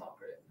 It's not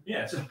great.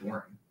 Yeah, it's just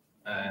boring.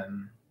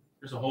 Um,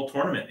 There's a whole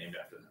tournament named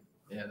after them.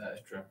 yeah, that is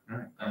true. All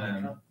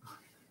right.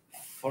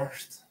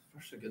 First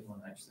a good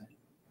one actually.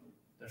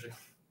 There's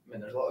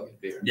a lot of good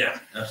beer. Yeah,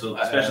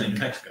 absolutely. Especially in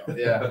Mexico.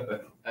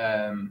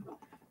 Yeah.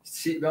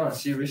 See, to be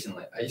honest,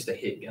 recently I used to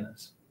hate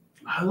Guinness,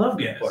 I love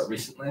Guinness. but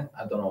recently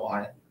I don't know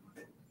why.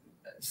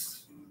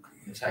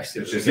 It's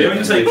actually It's just- Yeah, let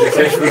me tell you-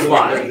 it's just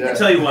why. I'll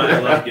tell you why I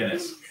love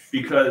Guinness.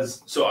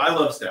 Because, so I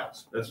love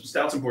stouts.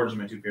 Stouts and porters are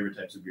my two favorite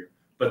types of beer.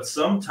 But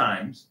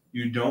sometimes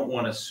you don't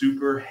want a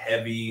super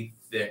heavy,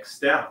 thick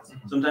stout.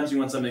 Mhm. Sometimes you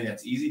want something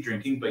that's easy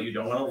drinking, but you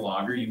don't want a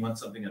lager. You want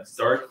something that's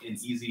dark and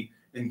easy.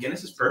 And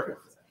Guinness is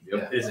perfect for that.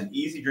 Yep. It's an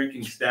easy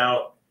drinking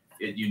stout.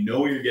 You know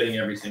what you're getting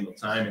every single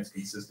time. It's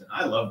consistent.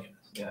 I love Guinness.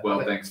 Yeah.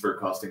 Well, thanks for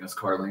costing us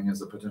Carling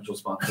as a potential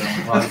sponsor on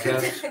the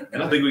podcast. I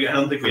don't think we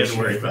have to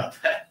worry about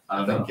that.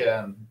 I think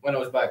when I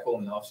was back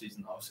home in the off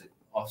season, obviously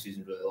off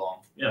season's really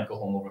long. Yeah. Go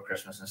home over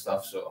Christmas and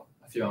stuff. So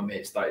a few of my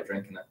mates started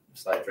drinking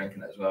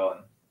it as well.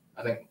 And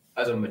I think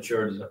as I've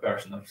matured as a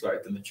person, I've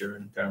started to mature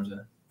in terms of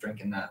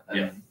drinking that.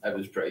 And it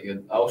was pretty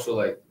good. I also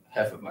like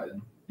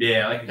Hefeweizen.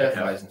 Yeah, I like it.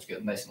 Hefeweizen's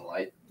good, nice and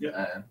light.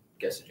 Yeah.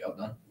 Gets the job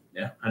done.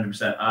 Yeah,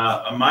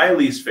 100%. My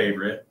least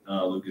favorite,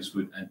 Lucas,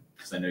 would,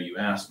 because I know you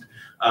asked,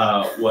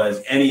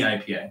 was any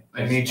IPA.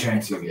 Any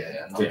chance you get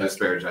Yeah, to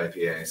disparage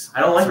IPAs.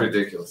 I don't like It's them.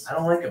 ridiculous. I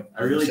don't like them.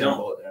 I really Same don't.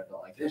 boat there, I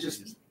don't like It it.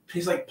 just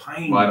tastes like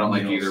pine. Well, I don't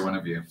like needles. either one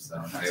of you, so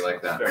how do you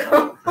like that? Fair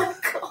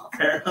enough.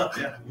 Fair enough.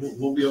 Yeah,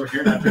 we'll be over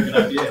here not drinking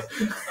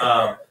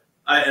IPA.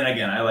 And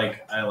again, I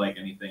like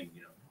anything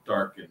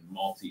dark and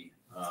malty.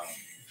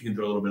 If you can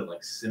throw a little bit of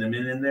like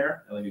cinnamon in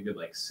there, I like a good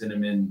like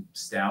cinnamon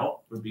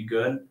stout would be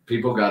good.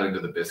 People got into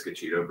the biscuit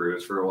Cheeto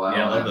brews for a while.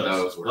 Yeah, I love and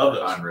those. were Love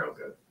those. unreal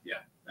good.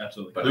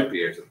 Absolutely. But Luke,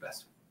 IPAs are the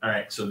best. all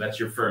right, so that's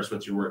your first.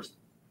 What's your worst?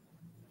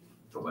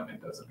 The lemon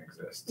doesn't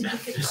exist.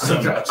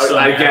 Some I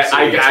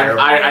absolutely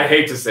terrible.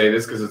 hate to say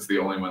this because it's the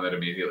only one that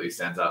immediately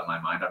stands out in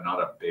my mind. I'm not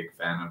a big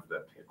fan of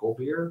the pickle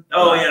beer.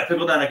 Oh yeah,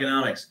 pickle down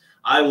economics.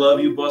 I love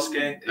you, Bosque.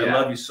 I Yeah.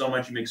 love you so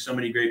much. You make so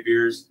many great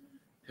beers.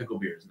 Pickle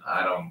beers. No,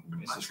 I don't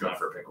It's much just go not-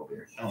 for pickle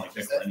beer. I don't like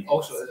pickle Is it anything.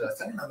 also, is there a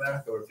thing in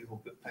America where people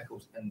put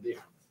pickles in beer?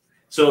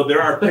 So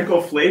there are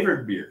pickle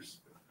flavored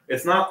beers.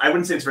 It's not. I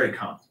wouldn't say it's very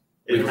common.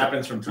 It We-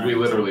 happens from time. We to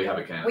literally time.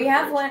 have a can. We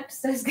have one.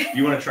 Says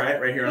You want to try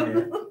it right here on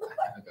the air?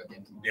 I got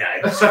game tomorrow.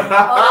 Yeah. It's,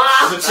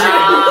 Oh, it's a pretty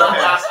good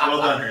pass. Ah.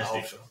 Well done,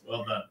 Hursty. Also.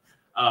 Well done.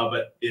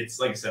 But it's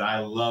like I said, I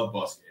love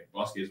Bosque.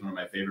 Bosque is one of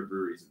my favorite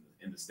breweries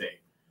in the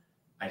state.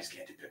 I just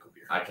can't do pickle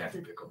beer. I can't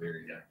do pickle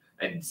beer either.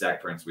 And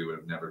Zach Prince, we would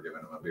have never given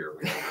him a beer. We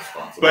were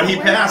responsible. But he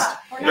We're passed.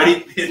 not. We're But not.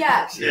 he.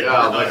 Yeah.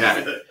 Yeah, look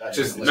at it. That's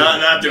Just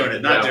Not doing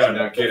it. Not doing it.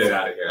 No, get it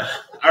out of here.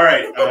 All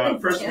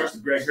right. First worst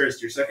with Greg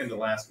Hurst. Your second to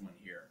last one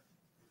here.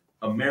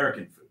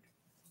 American food.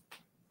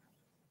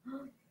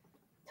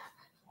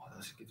 Oh,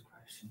 that's a good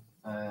question.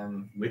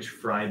 Which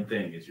fried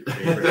thing is your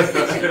favorite?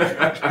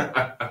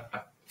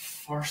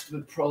 First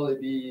would probably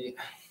be,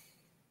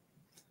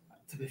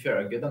 to be fair,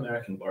 a good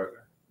American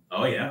burger.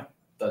 Oh yeah,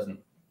 Doesn't.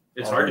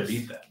 it's hard to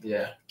beat that.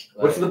 Yeah.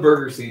 What's the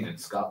burger scene in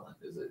Scotland?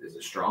 Is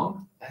it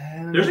strong?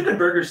 There's a good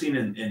burger scene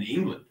in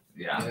England.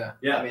 Yeah. Yeah.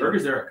 Yeah, I mean,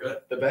 burgers there are good.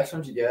 The best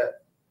ones you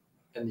get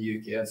in the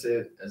UK, I'd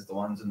say, is the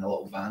ones in the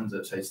little vans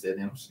outside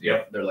stadiums.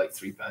 Yep. They're like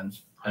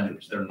 £3. And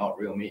 100%. they're not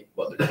real meat,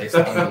 but they're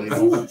tasting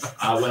unbelievable.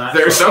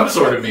 There's some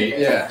sort of meat.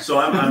 Yeah. So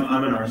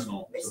I'm an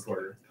Arsenal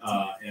supporter,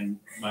 and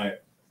my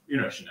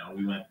Chanel,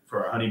 we went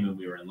for our honeymoon.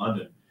 We were in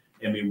London,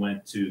 and we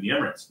went to the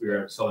Emirates. We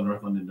were saw the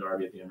North London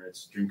Derby at the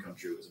Emirates. Dream come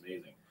true. It was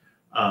amazing.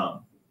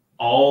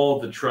 All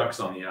the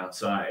trucks on the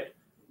outside.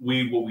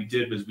 What we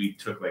did was we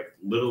took like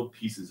little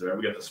pieces of it.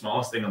 We got the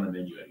smallest thing on the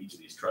menu at each of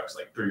these trucks,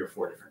 like 3 or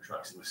 4 different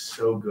trucks. It was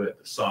so good.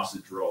 The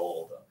sausage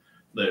roll,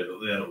 they had a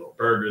little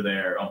burger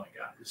there. Oh my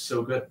god, it was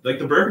so good. Like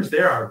the burgers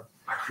there are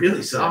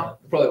really solid.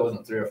 It probably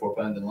wasn't £3 or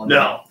 £4 in London.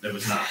 No, it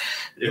was not.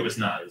 It was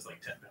not. It was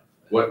like £10.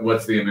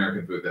 What's the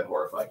American food that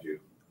horrified you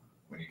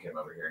when you came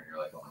over here and you're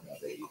like, oh my god,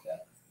 they eat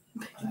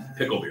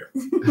Pickle beer.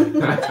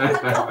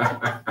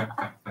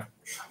 that? I'm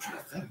trying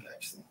to think,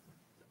 actually.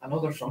 I know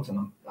there's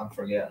something I'm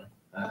forgetting.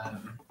 Oh,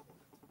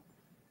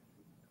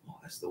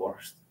 that's the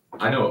worst.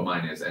 I know what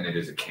mine is, and it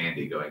is a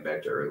candy going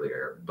back to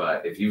earlier.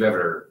 But if you've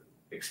ever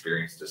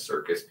experienced a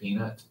circus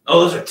peanut,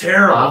 Oh, those are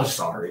terrible. I'm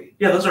sorry.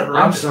 Yeah, those are I'm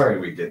horrendous. sorry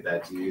we did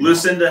that to you.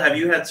 Lucinda, have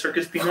you had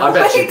circus peanuts? I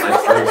bet Oh she my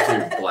likes God.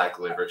 those two black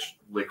licorice.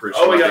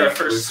 Oh, we got our Lucinda.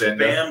 first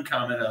spam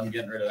comment. I'm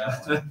getting rid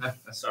of that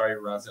one. Sorry,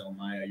 Razel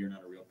Maya, you're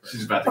not a real person.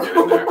 She's about to get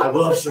in there. I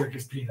love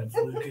circus peanuts,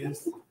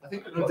 Lucas. I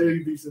think How dare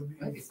you be so I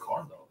think mean? it's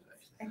corn dogs,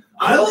 actually.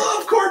 I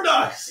love corn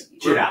dogs.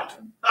 Get out.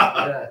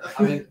 Yeah,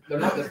 I mean, they're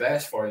not the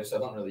best for you, so I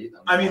don't really eat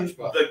them. I mean, much,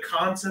 but, the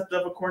concept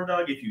of a corn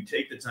dog, if you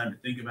take the time to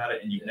think about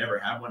it and you've never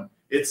had one,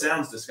 it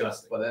sounds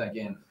disgusting. but then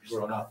again,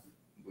 growing up,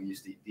 we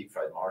used to eat deep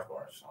fried Mars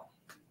bars, so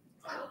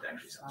Oh, that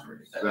actually sounds great.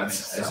 I mean,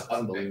 That's- it's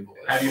unbelievable.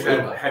 Have you It's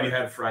so had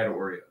good. fried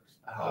Oreos?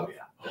 Oh,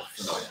 yeah. Oh,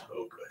 so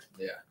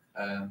good.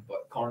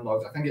 But corn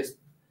dogs, I think it's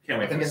Can't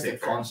wait for the it's the steak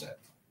fair. concept.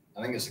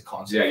 I think it's the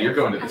concept. Yeah, you're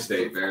going to the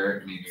state fair.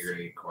 I mean, you're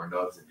gonna eat corn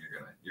dogs, and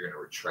you're gonna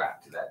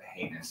retract to that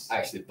heinous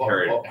Actually,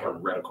 butter popcorn.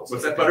 heretical.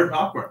 What's that buttered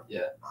popcorn?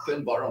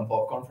 Putting butter on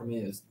popcorn for me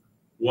is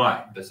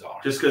Why? bizarre.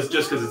 Just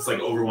because it's like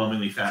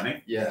overwhelmingly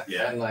fattening? Yeah,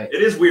 Yeah. and like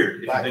It is weird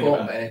if you back think home,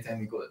 about it. anytime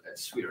we go,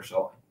 it's sweet or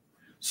salty.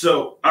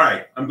 So, all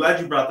right, I'm glad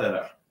you brought that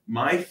up.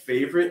 My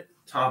favorite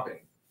topping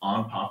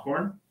on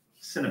popcorn,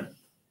 cinnamon.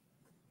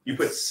 You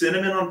put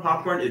cinnamon on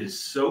popcorn, it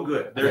is so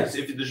good. There's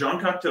if the Jean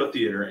Cocteau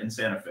Theater in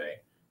Santa Fe,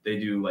 they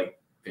do like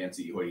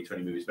fancy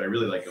hoity-toity movies, but I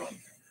really like going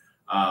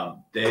there.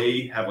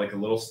 They have like a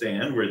little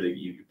stand where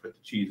you put the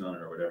cheese on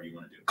it or whatever you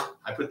want to do.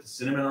 I put the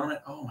cinnamon on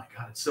it. Oh my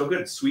god, it's so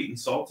good. It's sweet and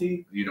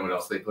salty. You know what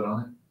else they put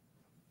on it?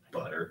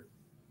 Butter.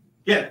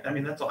 Yeah, I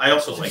mean that's all. I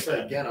also like Just that.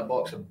 like getting a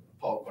box of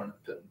popcorn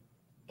and putting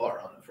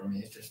butter on it for me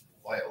is just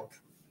wild.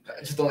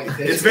 I just don't like it.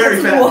 tastes It's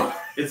very good. fatty.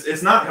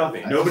 It's not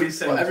healthy. I Nobody's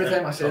saying. Well, every it's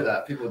time I bad. say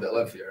that, people that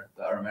live here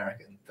that are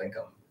American think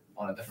I'm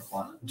on a different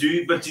planet. Do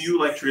you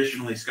like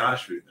traditionally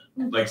Scottish food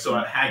then? Like so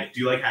haggis.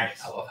 Do you like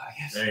haggis? I love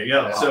haggis. There you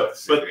go. Yeah. So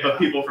so, but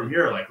people from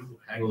here are like, ooh,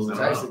 haggis. It's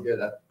I don't know. actually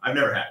good. I've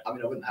never had it. I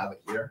mean, I wouldn't have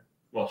it here.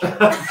 Well, sure.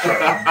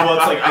 Well,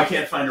 it's like I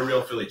can't find a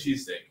real Philly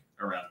cheesesteak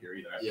around here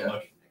either. I've been Yeah.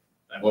 looking.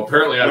 Well,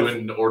 apparently I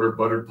wouldn't order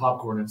buttered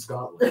popcorn in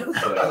Scotland. I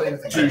So. don't even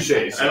think Touche, I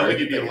don't sorry. think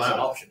you'd be it's an allowed.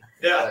 option.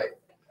 Yeah. Like,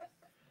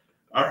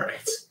 All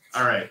right.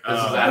 All right. This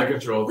is out of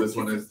control. This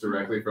one is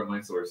directly from my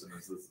source, and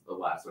this is the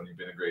last one. You've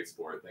been a great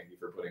sport. Thank you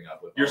for putting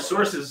up with Your all of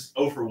source is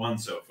 0 for 1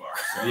 so far.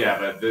 it. So. Yeah,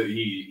 but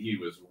he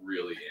was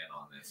really in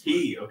on this.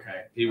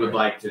 Okay. He would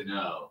like to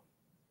know,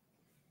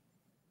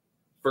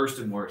 first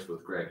and worst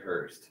with Greg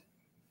Hurst,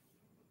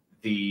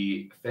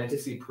 the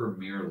Fantasy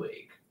Premier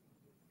League,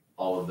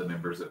 all of the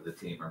members of the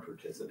team are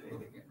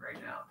participating in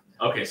right now.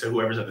 Okay, so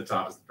whoever's at the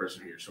top is the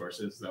person who your source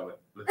is. Is that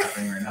what's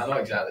happening right I now? know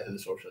exactly who the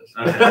source is.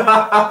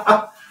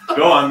 Okay.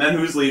 Go on then.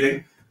 Who's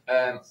leading?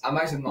 I'm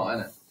actually not in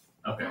it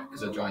Okay.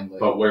 because I joined late.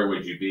 But where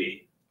would you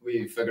be?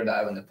 We figured that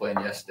out when they played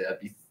yesterday. I'd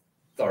be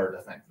third,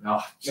 I think. No,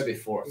 Maybe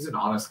fourth. he's an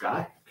honest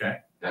guy.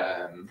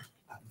 I'm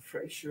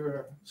pretty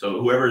sure.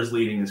 So whoever's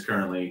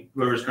currently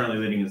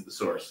leading is the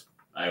source,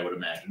 I would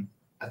imagine.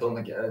 I don't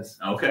think it is.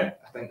 Okay.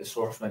 I think the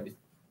source might be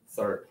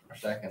third or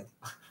second.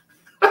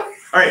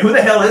 All right. Who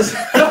the hell is?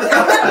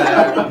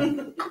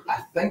 I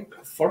think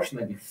first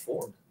might be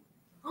Ford.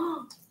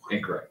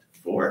 Incorrect.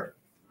 Four.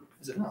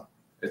 Is it not?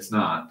 It's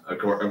not.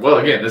 Well,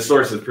 again, this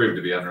source has proved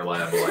to be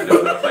unreliable. I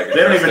don't know if I can. They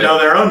don't trust even him. know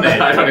their own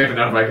name. I don't even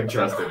know if I can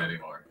trust him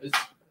anymore. Is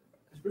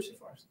Brucey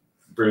first?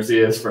 Brucey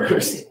is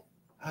first.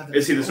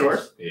 Is he the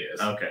source? He is.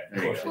 Okay.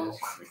 There you Of go. course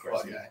he is. Of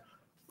course he is. Okay.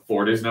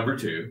 Ford is number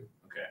 2.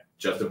 Okay.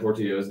 Justin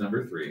Portillo is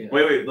number 3. Yeah.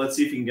 Wait. Let's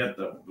see if you can get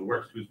the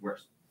worst. Who's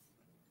worst?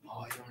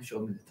 Oh, you only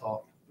showed me the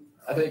top.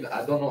 I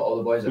don't know all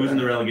the boys. Who's in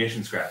the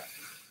relegation scrap?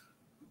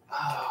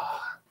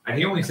 And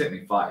he only sent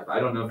me 5. I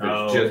don't know if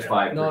Oh, it's just okay.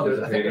 5 No, I think there's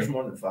participating.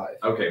 more than 5.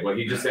 Okay, well,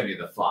 he just sent me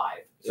the 5.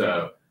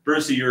 So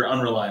Brucey, you're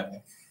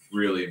unreliable.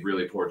 really,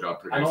 really poor job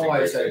I producing. know why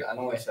he Brucey. said. I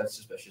know why he said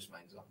suspicious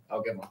minds. Though.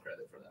 I'll give him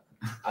credit for that.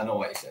 I know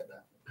why he said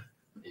that.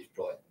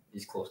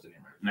 He's close to me.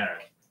 All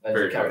right. That's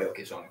Very a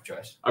karaoke song of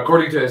choice.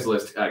 According to his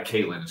list,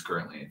 Kalen is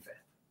currently in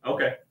 5th.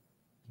 Okay.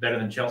 Better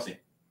than Chelsea.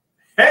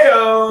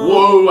 Heyo!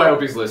 Whoa! I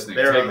hope he's listening.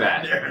 They're Take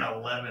that. They're an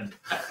 11.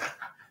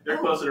 They're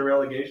closer to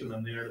relegation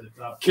than they are to the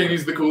top.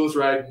 Kenny's the coolest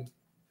ride.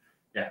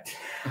 Yeah.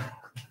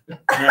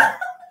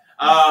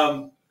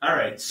 All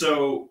right.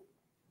 So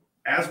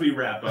as we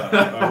wrap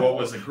up, what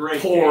was a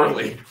great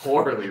Poorly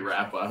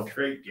wrap up.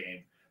 great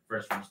game.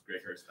 First from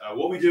Greg Hurst.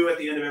 What we do at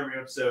the end of every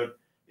episode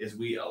is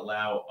we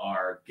allow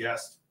our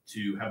guest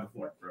to have the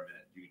floor for a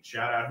minute. You can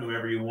shout out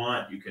whoever you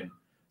want. You can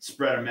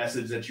spread a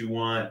message that you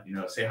want. You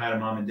know, say hi to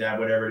mom and dad,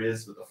 whatever it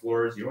is. But the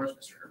floor is yours,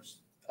 Mr. Hurst.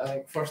 I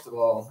think first of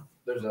all,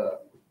 there's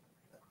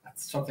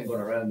something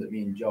going around that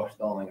me and Josh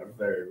Darling are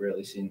very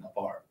rarely seen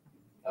apart.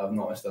 I've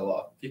noticed a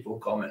lot of people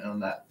commenting on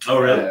that. Oh,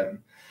 really?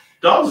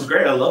 Dogs is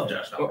great. I love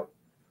Josh Dawes.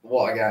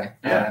 What a guy.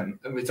 Yeah.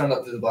 And we turned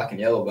up to the black and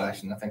yellow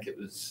bash, and I think it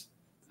was,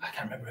 I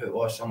can't remember who it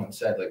was. Someone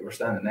said, like, we're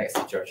standing next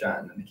to each other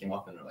chatting, and they came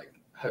up and they're like,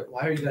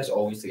 why are you guys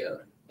always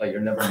together? Like,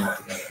 you're never not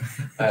together. Is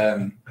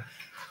that-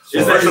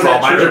 First of all,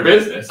 mind true? your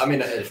business. I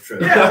mean, it is true.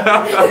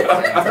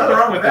 Yeah. Nothing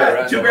wrong with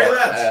that. Two great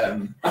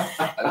lads.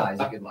 Nah, he's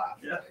a good laugh.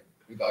 Yeah. Like,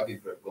 we got a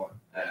good group going.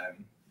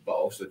 but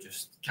also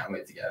just can't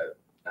wait to get out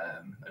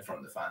in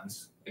front of the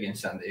fans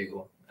against San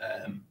Diego.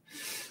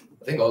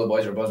 I think all the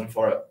boys are buzzing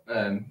for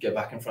it. Get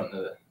back in front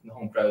of the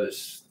home crowd.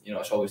 It's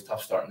always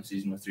tough starting the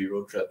season with 3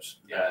 road trips.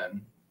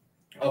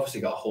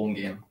 Obviously got a home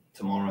game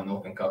tomorrow in the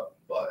Open Cup,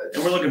 but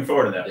and we're looking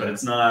forward to that. But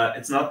it's not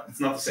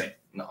the same.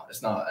 No,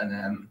 it's not.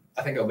 And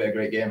I think it'll be a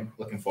great game.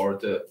 Looking forward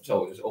to it. It's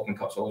always Open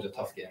Cup's always a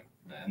tough game,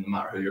 and no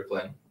matter who you're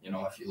playing,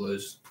 if you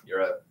lose,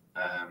 you're out.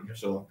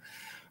 So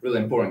really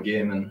important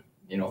game,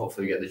 and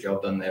hopefully get the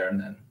job done there, and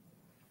then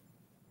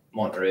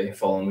Monterey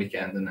following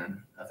weekend, and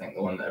then I think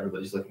the one that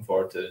everybody's looking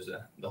forward to is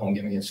the home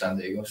game against San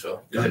Diego.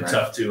 So is it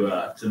tough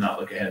to not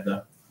look ahead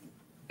though?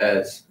 It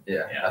is,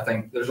 yeah. I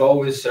think there's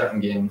always certain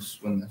games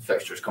when the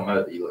fixtures come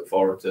out that you look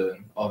forward to,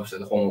 and obviously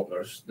the home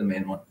opener's the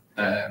main one,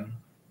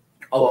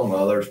 along with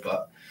others.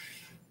 But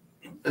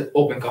the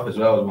Open Cup as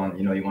well is one,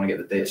 you want to get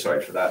the dates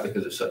right for that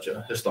because it's such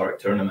a historic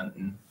tournament,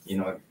 and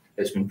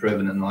it's been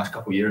proven in the last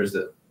couple of years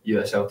that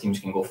USL teams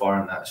can go far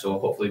in that. So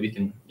hopefully we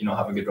can,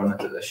 have a good run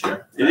at it this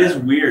year. It is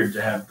weird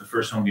to have the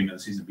first home game of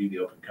the season be the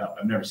Open Cup.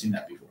 I've never seen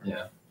that before.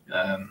 Yeah.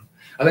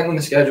 I think when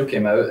the schedule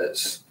came out,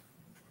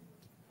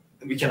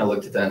 we kind of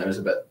looked at that and it was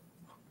a bit,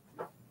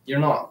 you're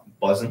not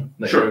buzzing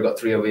that you've got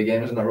 3 away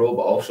games in a row,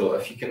 but also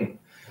if you can,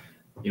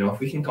 if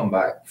we can come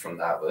back from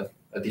that with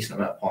a decent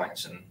amount of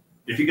points, and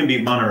if you can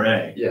beat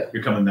Monterey,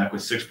 you're coming back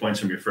with 6 points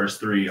from your first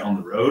 3 on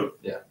the road.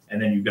 Yeah.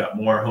 And then you've got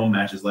more home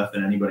matches left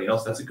than anybody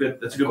else. That's a good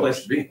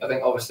place to be. I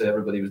think obviously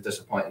everybody was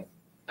disappointed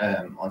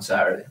on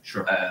Saturday.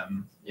 Sure.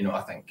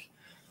 I think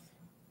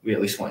we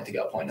at least wanted to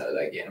get a point out of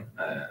that game.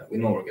 We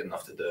know we're good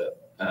enough to do it.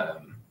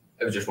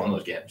 It was just one of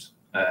those games.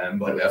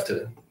 But we have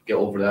to get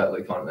over that,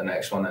 on to the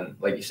next one. And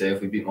like you say,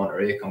 if we beat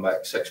Monterey, come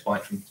back 6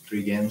 points from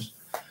 3 games,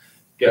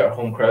 get our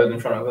home crowd in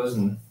front of us,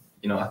 and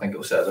I think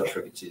it'll set us up for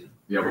a good season.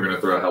 Yeah, we're going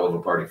to throw a hell of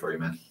a party for you,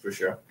 man. For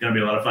sure. Going to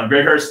be a lot of fun.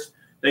 Greg Hurst,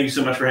 thank you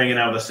so much for hanging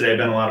out with us today.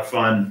 Been a lot of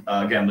fun.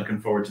 Again, looking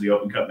forward to the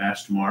Open Cup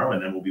match tomorrow,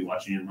 and then we'll be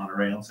watching you in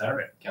Monterey on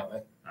Saturday. Can't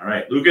wait. All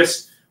right,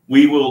 Lukas,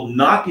 we will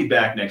not be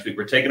back next week.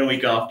 We're taking a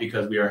week off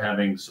because we are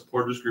having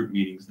supporters group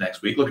meetings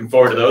next week. Looking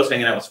forward to those,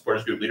 hanging out with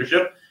supporters group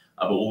leadership.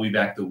 But we'll be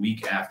back the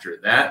week after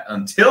that.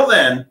 Until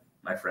then,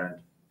 my friend,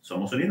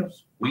 somos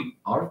unidos. We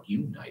are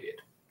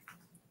united.